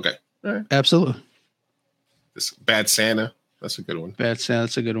 Okay. All right. Absolutely. This Bad Santa, that's a good one. Bad Santa,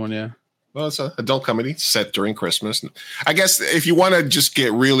 that's a good one, yeah. Well, it's an adult comedy set during Christmas. I guess if you want to just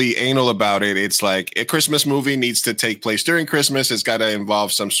get really anal about it, it's like a Christmas movie needs to take place during Christmas. It's got to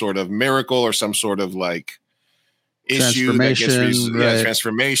involve some sort of miracle or some sort of like issue that gets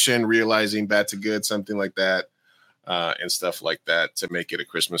transformation, realizing bad to good, something like that, and stuff like that to make it a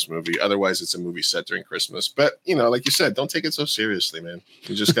Christmas movie. Otherwise, it's a movie set during Christmas. But like you said, don't take it so seriously, man.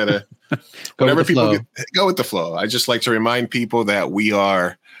 You just gotta whenever people go with the flow. I just like to remind people that we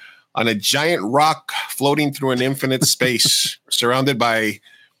are on a giant rock floating through an infinite space,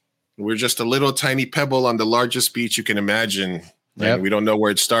 we're just a little tiny pebble on the largest beach you can imagine. Yep. And we don't know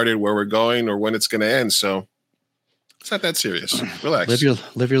where it started, where we're going, or when it's going to end. So it's not that serious. Relax. Live your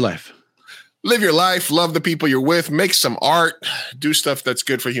life. Live your life. Love the people you're with. Make some art. Do stuff that's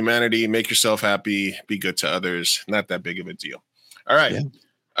good for humanity. Make yourself happy. Be good to others. Not that big of a deal. All right. Yeah.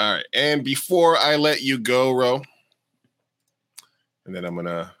 All right. And before I let you go, Ro, and then I'm going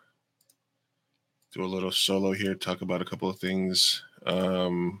to do a little solo here, talk about a couple of things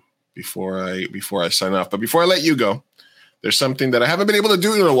before I sign off. But before I let you go, there's something that I haven't been able to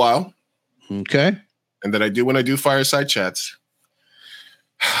do in a while. Okay. And that I do when I do fireside chats.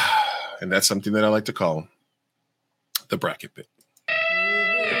 And that's something that I like to call the bracket bit.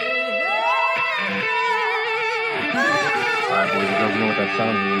 You know what that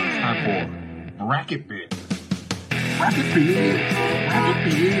sound means? It's time for bracket bid. Bracket bid.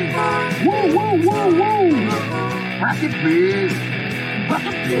 Bracket bid. Woo, woo, woo, woo. Bracket bid.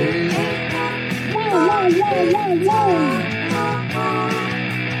 Bracket bid. Woo, woo, woo, woo, woo.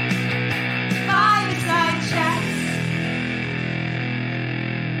 Fireside chats.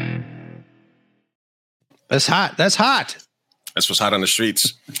 That's hot. That's hot. That's what's hot on the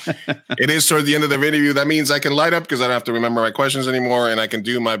streets. It is toward the end of the interview. That means I can light up because I don't have to remember my questions anymore, and I can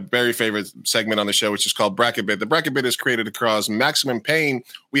do my very favorite segment on the show, which is called Bracket Bit. The Bracket Bit is created to cause maximum pain.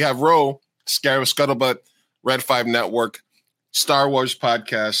 We have Ro, Scarif Scuttlebutt, Red 5 Network, Star Wars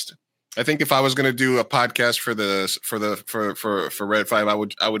Podcast. I think if I was going to do a podcast for Red 5,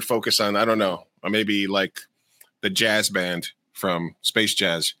 I would focus on, I don't know, maybe like the jazz band from Space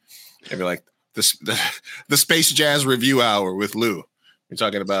Jazz. Maybe like the Space Jazz Review Hour with Lou. We're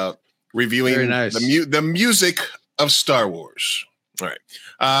talking about reviewing the music of Star Wars. All right.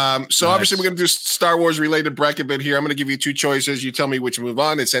 So obviously we're going to do Star Wars related bracket bit here. I'm going to give you two choices. You tell me which move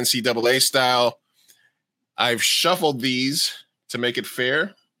on. It's NCAA style. I've shuffled these to make it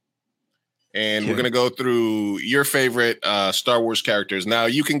fair. And we're going to go through your favorite Star Wars characters. Now,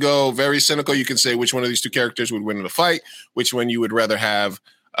 you can go very cynical. You can say which one of these two characters would win in a fight, which one you would rather have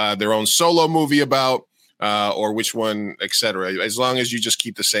their own solo movie about, or which one, etc. As long as you just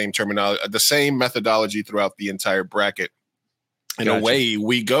keep the same terminology, the same methodology throughout the entire bracket. And away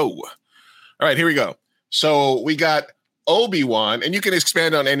we go. All right, here we go. So we got Obi-Wan, and you can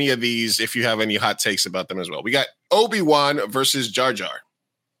expand on any of these if you have any hot takes about them as well. We got Obi-Wan versus Jar Jar.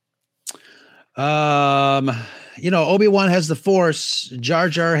 Obi-Wan has the Force. Jar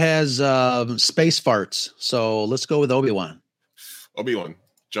Jar has space farts. So let's go with Obi-Wan. Obi-Wan.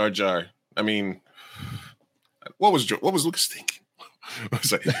 Jar Jar. I mean, what was Lucas thinking?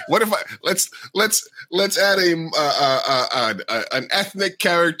 What if let's add an ethnic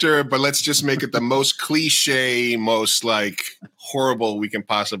character, but let's just make it the most cliche, most like horrible we can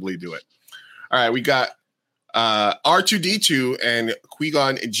possibly do it. All right, we got R2D2 and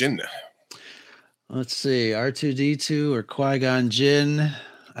Qui-Gon Jinn. Let's see, R2D2 or Qui-Gon Jinn,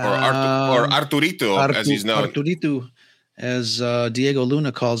 or Arturito, as he's known. Arturito, as Diego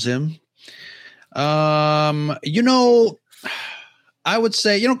Luna calls him. I would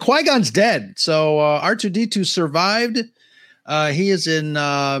say, Qui-Gon's dead. So R2D2 survived. He is in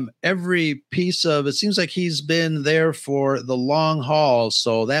every piece of, it seems like he's been there for the long haul.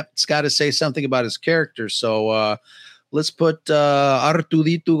 So that's got to say something about his character. So let's put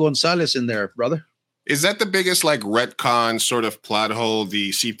R2D2 Gonzalez in there, brother. Is that the biggest like retcon sort of plot hole?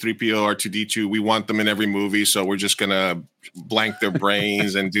 The C-3PO, R2D2, we want them in every movie, so we're just gonna blank their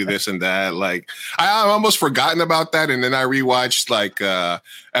brains and do this and that. Like I've almost forgotten about that, and then I rewatched like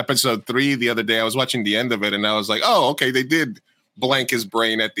episode 3 the other day. I was watching the end of it, and I was like, oh, okay, they did blank his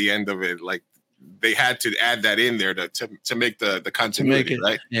brain at the end of it. Like they had to add that in there to make the continuity,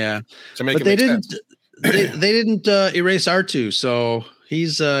 right? Yeah, to make but it make sense. They didn't erase R2, so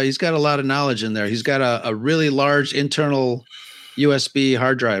he's got a lot of knowledge in there. He's got a really large internal USB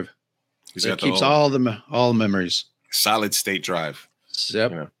hard drive that keeps all the memories. Solid state drive.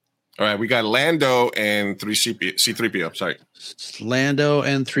 Yep. Yeah. All right, we got Lando and C-3PO. Sorry, Lando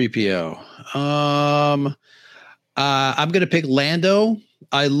and 3PO. I'm gonna pick Lando.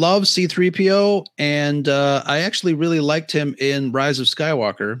 I love C-3PO, and I actually really liked him in Rise of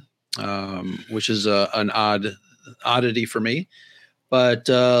Skywalker, which is an oddity for me. But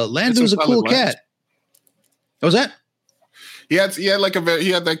Lando's a cool cat. What was that? He had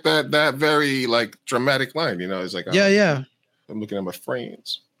that very like dramatic line. He's like, yeah. I'm looking at my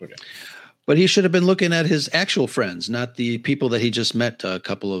friends. Okay. But he should have been looking at his actual friends, not the people that he just met a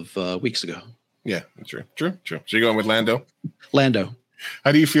couple of weeks ago. Yeah, true. So you're going with Lando? Lando.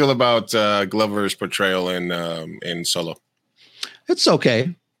 How do you feel about Glover's portrayal in Solo? It's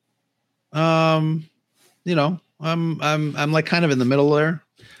okay. I'm like kind of in the middle there.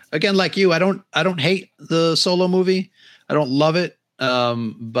 Again, like you, I don't hate the Solo movie. I don't love it.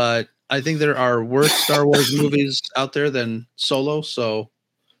 But I think there are worse Star Wars movies out there than Solo. So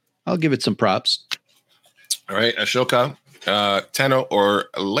I'll give it some props. All right. Ashoka, Tano or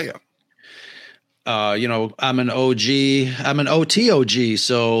Leia? I'm an OG. I'm an OTOG.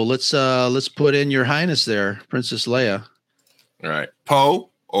 So let's put in Your Highness there, Princess Leia. All right. Poe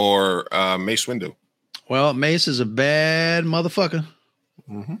or Mace Windu? Well, Mace is a bad motherfucker.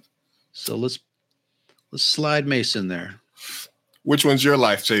 Mm-hmm. So let's slide Mace in there. Which one's your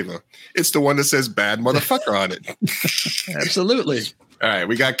lifesaver? It's the one that says bad motherfucker on it. Absolutely. All right.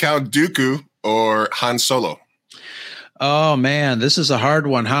 We got Count Dooku or Han Solo. Oh, man, this is a hard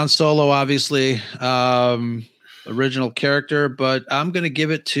one. Han Solo, obviously. original character, but I'm going to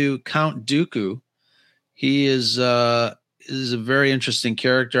give it to Count Dooku. He is a very interesting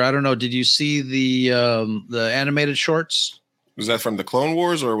character. I don't know. Did you see the animated shorts? Was that from the Clone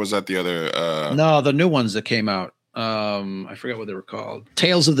Wars or was that the other? No, the new ones that came out. I forgot what they were called.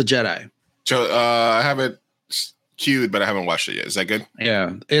 Tales of the Jedi. So I have it queued, but I haven't watched it yet. Is that good?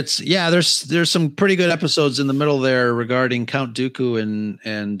 Yeah, there's some pretty good episodes in the middle there regarding Count Dooku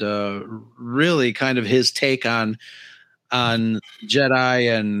and really kind of his take on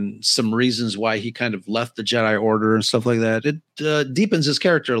Jedi and some reasons why he kind of left the Jedi Order and stuff like that. It deepens his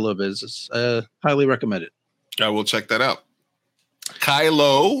character a little bit. It's highly recommended. I will check that out.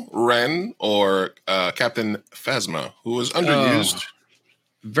 Kylo Ren or Captain Phasma, who was underused.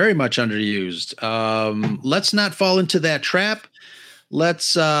 Very much underused. Let's not fall into that trap.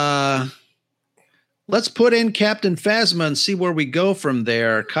 Let's put in Captain Phasma and see where we go from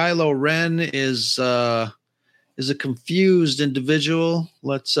there. Kylo Ren is a confused individual.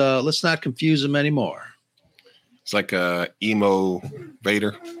 Let's not confuse him anymore. It's like a emo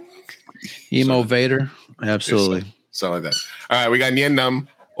Vader. Emo Vader, absolutely. Something like that. All right, we got Nien Nunb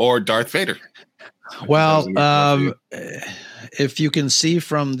or Darth Vader. Well, if you can see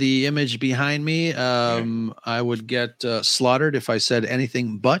from the image behind me, I would get slaughtered if I said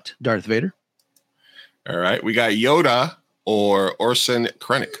anything but Darth Vader. All right, we got Yoda or Orson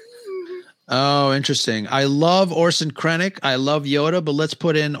Krennic. Oh, interesting. I love Orson Krennic. I love Yoda, but let's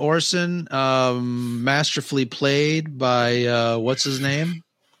put in Orson, masterfully played by what's his name?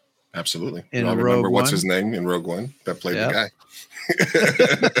 Absolutely. In I Rogue remember what's One. his name in Rogue One that played the guy.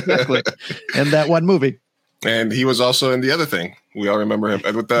 Exactly. In that one movie. And he was also in the other thing. We all remember him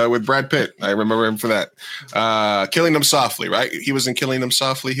with Brad Pitt. I remember him for that. Killing Them Softly, right? He was in Killing Them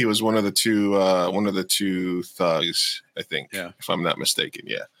Softly. He was one of the two thugs, I think, if I'm not mistaken.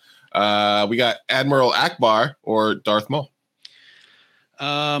 Yeah. We got Admiral Akbar or Darth Maul.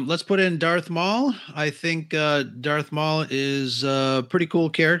 Let's put in Darth Maul. I think Darth Maul is a pretty cool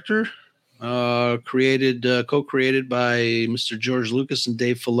character. Co-created by Mr. George Lucas and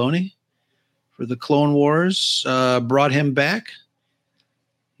Dave Filoni for the Clone Wars. Brought him back.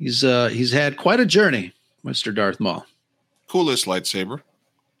 He's had quite a journey, Mr. Darth Maul. Coolest lightsaber.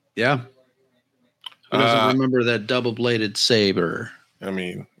 Yeah. Who doesn't remember that double-bladed saber? I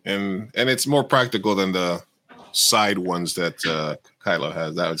mean, and it's more practical than the side ones that Kylo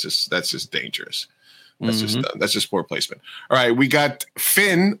has. That's just dangerous. That's just poor placement. All right, we got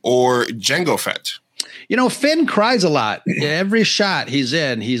Finn or Jango Fett. You know, Finn cries a lot. Every shot he's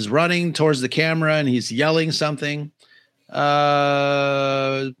in, he's running towards the camera and he's yelling something.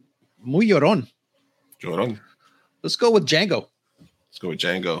 Muy llorón. Llorón. Let's go with Jango. Let's go with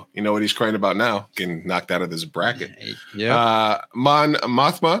Jango. You know what he's crying about now? Getting knocked out of this bracket. Yeah. Mon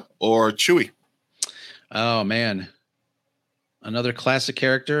Mothma or Chewie? Oh, man. Another classic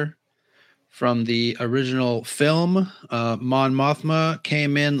character from the original film. Mon Mothma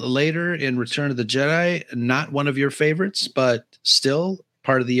came in later in Return of the Jedi. Not one of your favorites, but still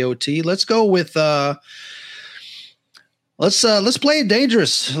part of the OT. Let's go with let's play it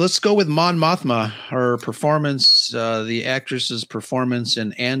dangerous. Let's go with Mon Mothma. Her performance, the actress's performance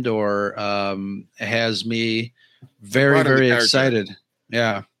in Andor, has me very, very excited.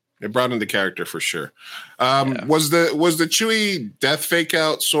 Yeah. It brought in the character for sure. Was the Chewie death fake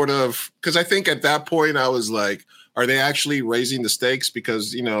out sort of, because I think at that point I was like, are they actually raising the stakes?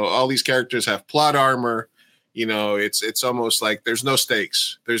 Because, you know, all these characters have plot armor. You know, it's almost like there's no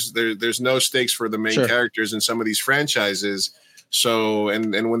stakes. There's no stakes for the main characters in some of these franchises. So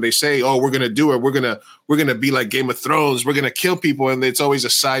and when they say, oh, we're gonna do it, we're gonna be like Game of Thrones, we're gonna kill people, and it's always a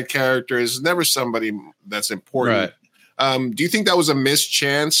side character. It's never somebody that's important. Right. Do you think that was a missed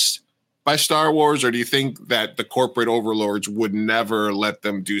chance by Star Wars, or do you think that the corporate overlords would never let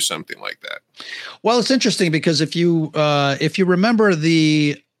them do something like that? Well, it's interesting because if you remember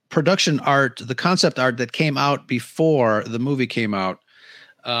the production art, the concept art that came out before the movie came out,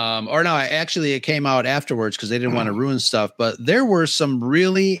 it came out afterwards because they didn't want to ruin stuff. But there were some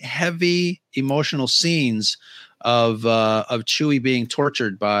really heavy emotional scenes of Chewie being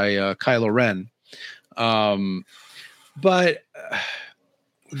tortured by Kylo Ren. But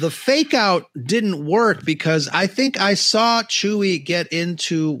the fake out didn't work because I think I saw Chewie get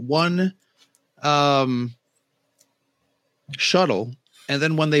into one shuttle, and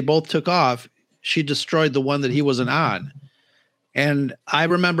then when they both took off, she destroyed the one that he wasn't on. And I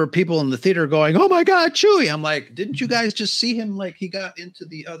remember people in the theater going, "Oh my God, Chewie!" I'm like, "Didn't you guys just see him? Like he got into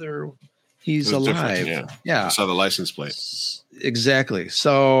the other. He's alive." Yeah. I saw the license plate. Exactly.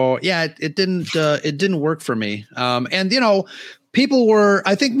 So yeah, it didn't work for me. And you know,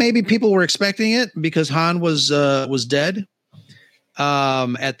 I think maybe people were expecting it because Han was dead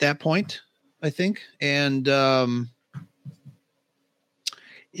at that point, I think. And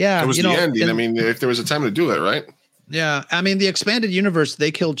yeah, It was the ending. I mean, if there was a time to do it, right? Yeah, I mean, the expanded universe,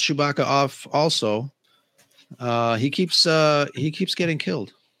 they killed Chewbacca off also. He keeps getting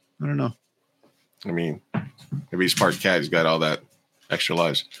killed. I don't know. I mean, maybe he's part cat. He's got all that extra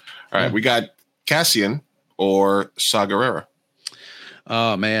lives. All right, we got Cassian or Saw Gerrera.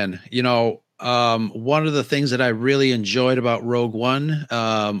 Oh man, one of the things that I really enjoyed about Rogue One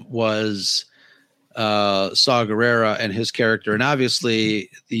was Saw Gerrera and his character, and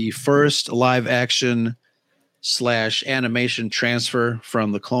obviously the first live action / animation transfer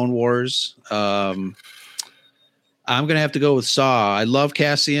from the Clone Wars. I'm gonna have to go with Saw. I love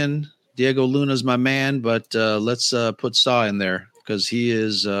Cassian. Diego Luna's my man, but let's put Saw in there because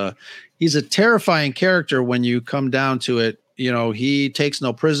he's a terrifying character when you come down to it. He takes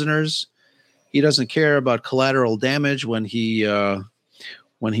no prisoners. He doesn't care about collateral damage when he's on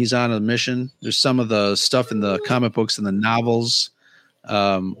a mission. There's some of the stuff in the comic books and the novels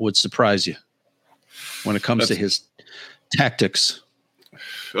would surprise you when it comes to his tactics.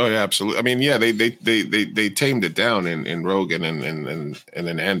 Oh yeah, absolutely. I mean, yeah, they tamed it down in Rogue and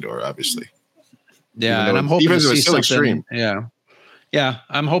in Andor, obviously. Yeah, and I'm hoping to see something. Extreme. Yeah,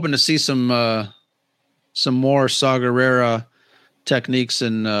 I'm hoping to see some more Saw Gerrera techniques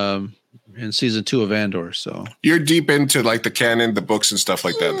in season 2 of Andor. So you're deep into like the canon, the books and stuff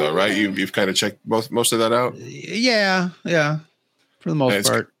like that, though, right? You've kind of checked most of that out. Yeah, for the most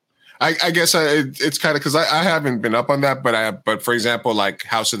part. I guess it's kind of because I haven't been up on that, but for example, like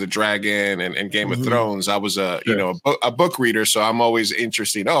House of the Dragon and Game of Thrones, I was a book reader, so I'm always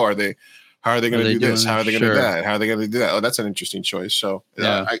interested. How are they going to do this? How are they going to do that? How are they going to do that? Oh, that's an interesting choice. So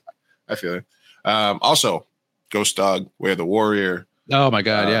I feel it. Also, Ghost Dog, Way of the Warrior. Oh my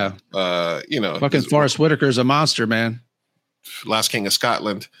God, yeah. Fucking Forrest Whitaker's a monster, man. Last King of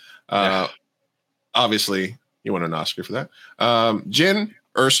Scotland. Obviously, you won an Oscar for that. Jyn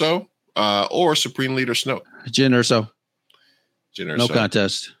Erso. Or Supreme Leader Snoke. Jyn Erso. No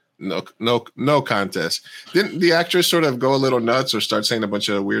contest. No contest. Didn't the actress sort of go a little nuts or start saying a bunch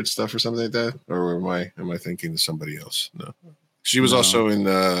of weird stuff or something like that? Or am I thinking of somebody else? No. She was also in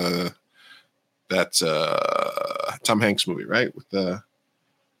that Tom Hanks movie, right? With the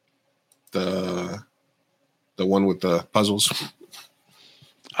one with the puzzles.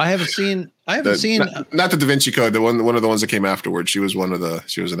 I haven't seen not the Da Vinci Code, one of the ones that came afterwards. She was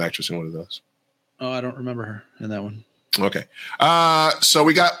an actress in one of those. Oh, I don't remember her in that one. Okay. So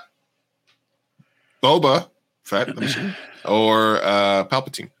we got Boba Fett, or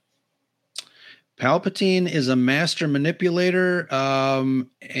Palpatine. Palpatine is a master manipulator, and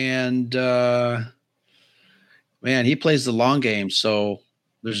man, he plays the long game. So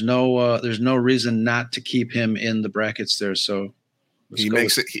there's no reason not to keep him in the brackets there. So. He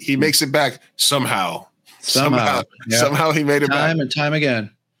makes it back somehow. Somehow he made it back. Time and time again.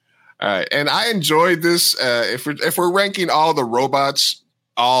 All right. And I enjoyed this. If we're ranking all the robots,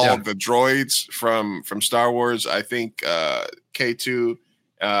 the droids from Star Wars, I think K2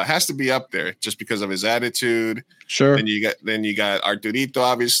 has to be up there just because of his attitude. Sure. Then you got Arturito,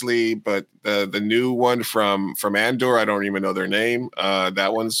 obviously, but the new one from Andor, I don't even know their name.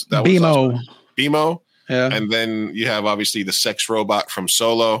 That was Bimo. Yeah. And then you have obviously the sex robot from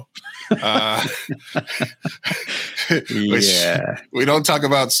Solo. We don't talk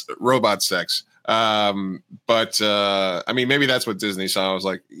about robot sex. But I mean, maybe that's what Disney saw. I was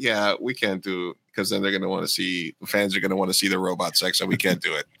like, yeah, we can't do, because then they're going to want to see, fans are going to want to see the robot sex, and we can't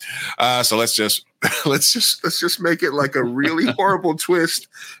do it. So let's just make it like a really horrible twist,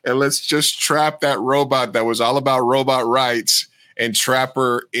 and let's just trap that robot that was all about robot rights and trap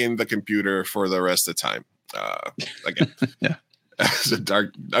her in the computer for the rest of the time. Again, yeah, it's a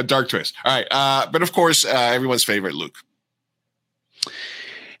dark twist. All right, but of course, everyone's favorite, Luke.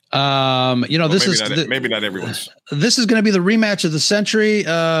 This is maybe not everyone's. This is going to be the rematch of the century.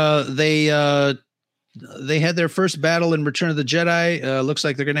 They had their first battle in Return of the Jedi. Looks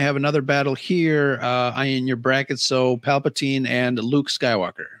like they're going to have another battle here in your bracket. So Palpatine and Luke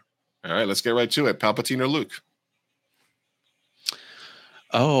Skywalker. All right, let's get right to it. Palpatine or Luke?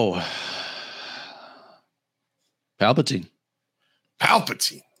 Oh, Palpatine. I'm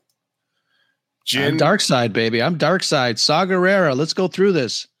dark side, baby. I'm dark side. Saw Gerrera. Let's go through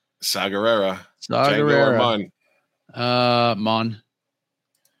this. Saw Gerrera. Or Mon. Mon.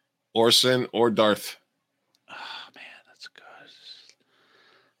 Orson or Darth. Oh man, that's good.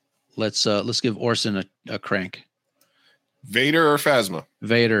 Let's give Orson a crank. Vader or Phasma?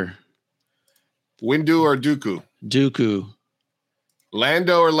 Vader. Windu or Dooku? Dooku.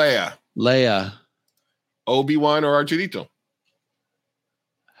 Lando or Leia? Leia. Obi-Wan or R2-D2?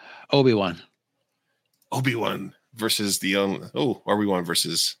 Obi-Wan. Obi-Wan versus Obi-Wan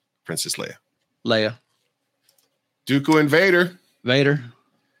versus Princess Leia. Leia. Dooku and Vader. Vader.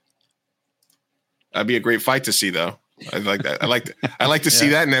 That'd be a great fight to see, though. I like that. I like to see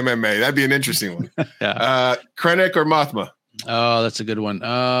that in MMA. That'd be an interesting one. Yeah. Krennic or Mothma? Oh, that's a good one.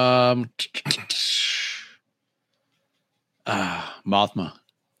 Mothma.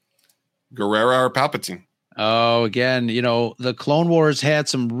 Guerrera or Palpatine? Oh, again, the Clone Wars had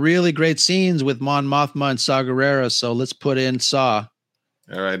some really great scenes with Mon Mothma and Saw Gerrera, so let's put in Saw.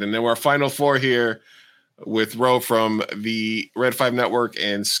 All right, and then our final four here with Ro from the Red 5 Network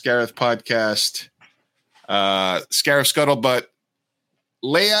and Scarif Podcast. Scarif Scuttlebutt,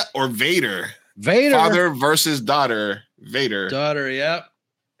 Leia or Vader? Vader. Father versus daughter, Vader. Daughter, yep.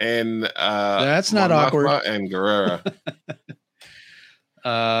 And that's not Mon awkward. Mothma and Guerrera.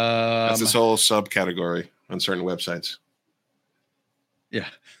 That's this whole subcategory on certain websites. Yeah.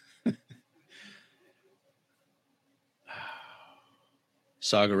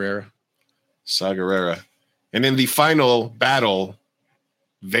 Saw Gerrera. And in the final battle,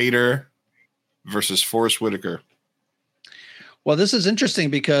 Vader versus Forrest Whitaker. Well, this is interesting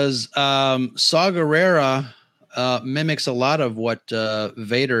because Saw Gerrera mimics a lot of what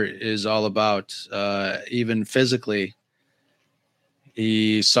Vader is all about, even physically.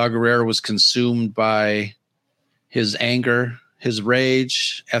 Saw Gerrera was consumed by his anger, his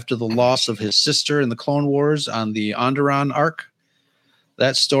rage after the loss of his sister in the Clone Wars on the Onderon arc.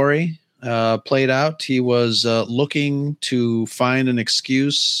 That story played out. He was looking to find an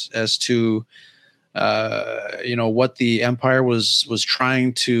excuse as to what the Empire was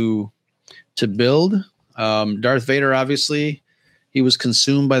trying to build. Darth Vader, obviously, he was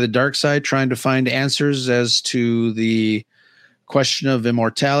consumed by the dark side, trying to find answers as to the question of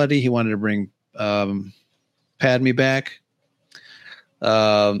immortality. He wanted to bring Padme back.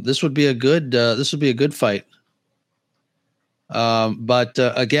 This would be a good fight. But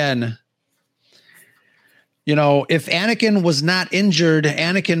again, if Anakin was not injured,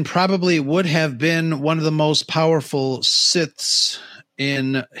 Anakin probably would have been one of the most powerful Siths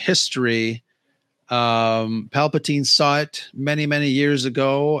in history. Palpatine saw it many, many years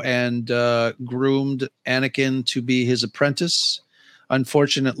ago and groomed Anakin to be his apprentice.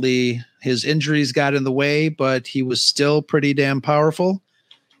 Unfortunately, his injuries got in the way, but he was still pretty damn powerful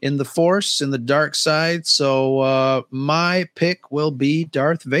in the Force, in the dark side. So my pick will be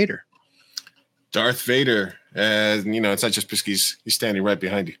Darth Vader. Darth Vader. It's not just because he's standing right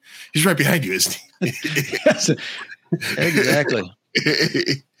behind you. He's right behind you, isn't he? Yes, exactly.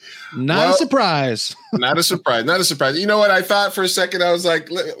 Not a surprise. Not a surprise. You know what? I thought for a second, I was like,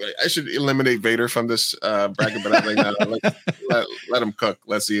 I should eliminate Vader from this bracket, but I was like, no, let him cook.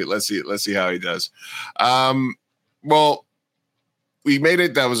 Let's see how he does. Well, we made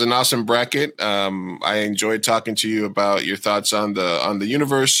it. That was an awesome bracket. I enjoyed talking to you about your thoughts on the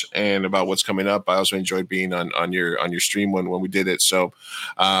universe and about what's coming up. I also enjoyed being on your stream when we did it. So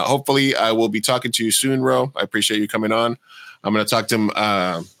hopefully I will be talking to you soon, Ro. I appreciate you coming on. I'm going to talk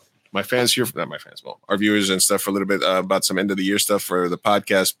to my fans here, not my fans, well, our viewers and stuff for a little bit about some end of the year stuff for the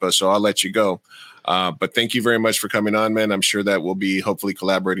podcast. But so I'll let you go. But thank you very much for coming on, man. I'm sure that we'll be hopefully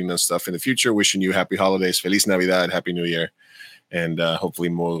collaborating on stuff in the future. Wishing you happy holidays, Feliz Navidad, Happy New Year. And hopefully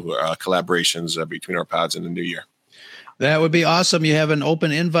more collaborations between our pods in the new year. That would be awesome. You have an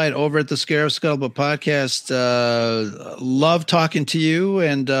open invite over at the Scarif Scuttlebutt Podcast. Love talking to you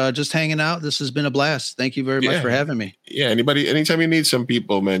and just hanging out. This has been a blast. Thank you very much for having me. Yeah, anytime you need some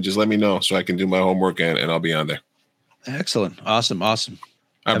people, man, just let me know so I can do my homework and I'll be on there. Excellent. Awesome. All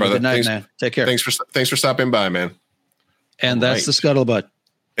right, brother. Good night, man. Take care. Thanks for stopping by, man. And that's the Scuttlebutt.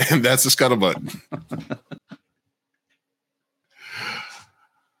 And that's the Scuttlebutt.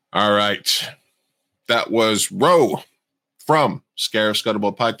 All right. That was Ro from Scarif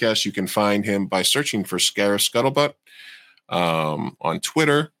Scuttlebutt Podcast. You can find him by searching for Scarif Scuttlebutt on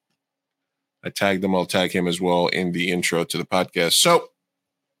Twitter. I tagged him. I'll tag him as well in the intro to the podcast. So,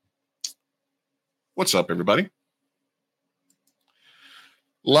 what's up, everybody?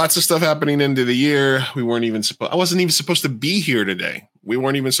 Lots of stuff happening into the year. I wasn't even supposed to be here today. We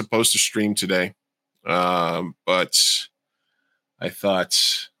weren't even supposed to stream today. But I thought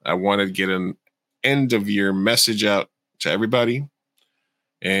I wanted to get an end of year message out to everybody.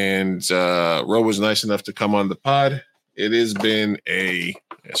 And Ro was nice enough to come on the pod. It has been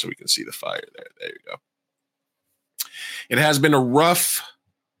so we can see the fire there. There you go. It has been a rough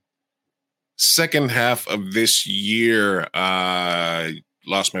second half of this year.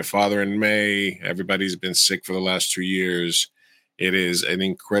 Lost my father in May. Everybody's been sick for the last 2 years. It is an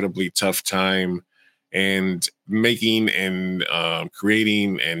incredibly tough time, and making and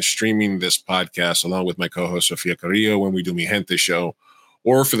creating and streaming this podcast along with my co-host Sofia Carrillo when we do Mi Gente show,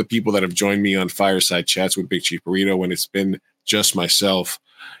 or for the people that have joined me on Fireside Chats with Big Chief Burrito when it's been just myself,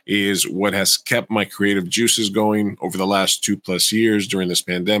 is what has kept my creative juices going over the last 2+ years during this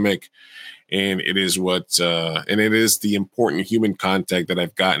pandemic. And it is it is the important human contact that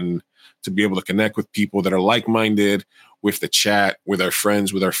I've gotten to be able to connect with people that are like-minded, with the chat, with our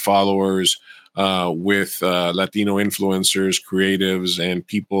friends, with our followers, with Latino influencers, creatives, and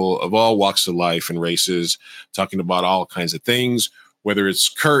people of all walks of life and races, talking about all kinds of things, whether it's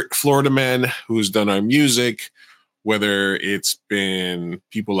Kurt, Florida Man, who's done our music, whether it's been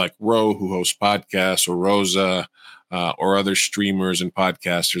people like Ro, who host podcasts, or Rosa, or other streamers and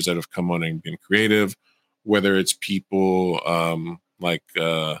podcasters that have come on and been creative, whether it's people like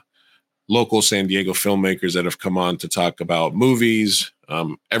local San Diego filmmakers that have come on to talk about movies,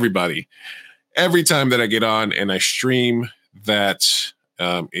 everybody. Every time that I get on and I stream, that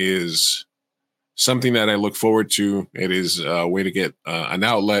is something that I look forward to. It is a way to get an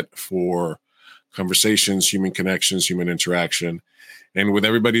outlet for conversations, human connections, human interaction. And with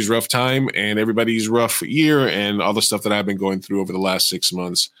everybody's rough time and everybody's rough year and all the stuff that I've been going through over the last 6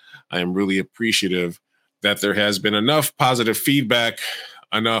 months, I am really appreciative that there has been enough positive feedback,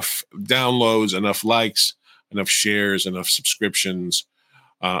 enough downloads, enough likes, enough shares, enough subscriptions,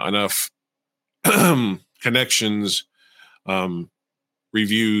 enough connections,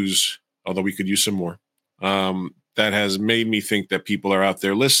 reviews, although we could use some more, that has made me think that people are out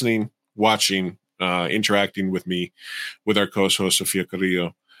there listening, watching, interacting with me, with our co-host Sofia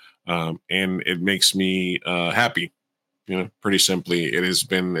Carrillo, and it makes me happy. Pretty simply,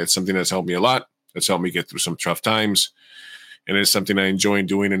 it's something that's helped me a lot. It's helped me get through some tough times, and it's something I enjoy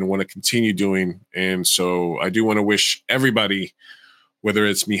doing and want to continue doing. And so I do want to wish everybody, whether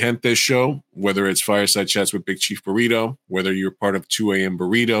it's Mi Gente show, whether it's Fireside Chats with Big Chief Burrito, whether you're part of 2 a.m.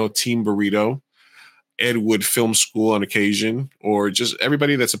 Burrito, Team Burrito, Ed Wood Film School on occasion, or just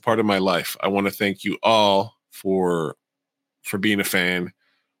everybody that's a part of my life, I want to thank you all for being a fan,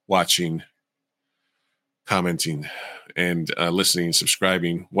 watching, commenting, and listening,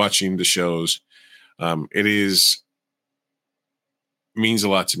 subscribing, watching the shows. Means a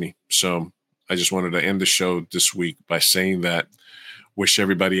lot to me. So I just wanted to end the show this week by saying that. Wish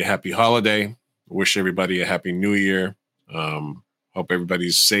everybody a happy holiday. Wish everybody a happy new year. Hope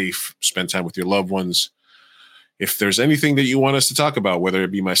everybody's safe. Spend time with your loved ones. If there's anything that you want us to talk about, whether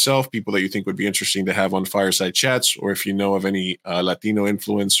it be myself, people that you think would be interesting to have on Fireside Chats, or if you know of any Latino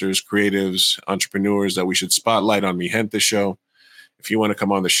influencers, creatives, entrepreneurs that we should spotlight on Mi Gente show, if you want to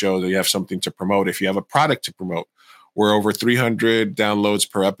come on the show, that you have something to promote, if you have a product to promote, we're over 300 downloads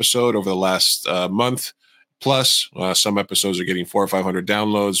per episode over the last month. Plus, some episodes are getting 400 or 500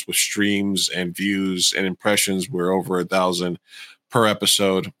 downloads with streams and views and impressions. We're over 1,000 per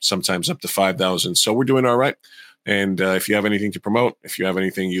episode, sometimes up to 5,000. So we're doing all right. And if you have anything to promote, if you have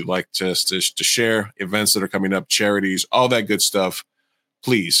anything you'd like to share, events that are coming up, charities, all that good stuff,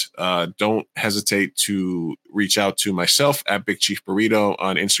 please don't hesitate to reach out to myself at Big Chief Burrito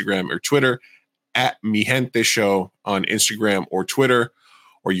on Instagram or Twitter, at Mi Gente Show on Instagram or Twitter,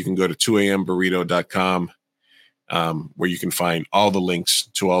 or you can go to 2amburrito.com, where you can find all the links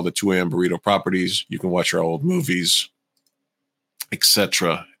to all the 2AM Burrito properties. You can watch our old movies,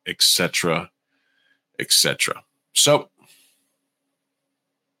 etc., etc., etc. So,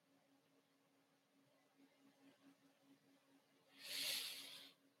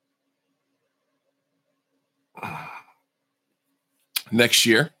 next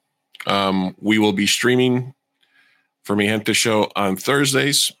year, we will be streaming for Mi Gente show on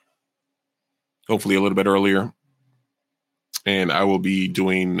Thursdays, hopefully a little bit earlier. And I will be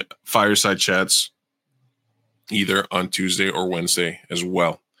doing Fireside Chats either on Tuesday or Wednesday as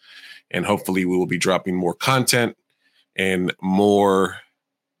well. And hopefully we will be dropping more content and more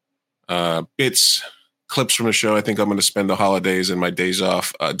bits, clips from the show. I think I'm going to spend the holidays and my days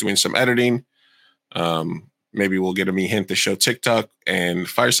off doing some editing. Maybe we'll get a Mi Gente show TikTok and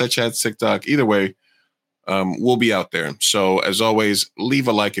Fireside Chats TikTok. Either way, we'll be out there. So as always, leave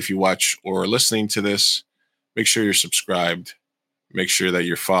a like if you watch or are listening to this. Make sure you're subscribed. Make sure that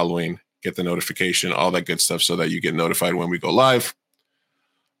you're following. Get the notification, all that good stuff so that you get notified when we go live.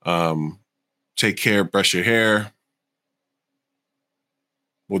 Take care. Brush your hair.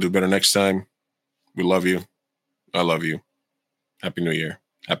 We'll do better next time. We love you. I love you. Happy New Year.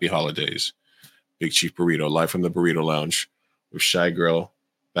 Happy holidays. Big Chief Burrito, live from the Burrito Lounge with Shy Girl,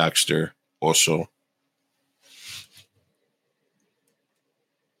 Baxter, Oso.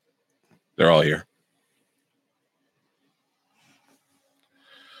 They're all here.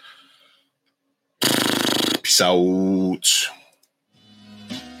 Peace out.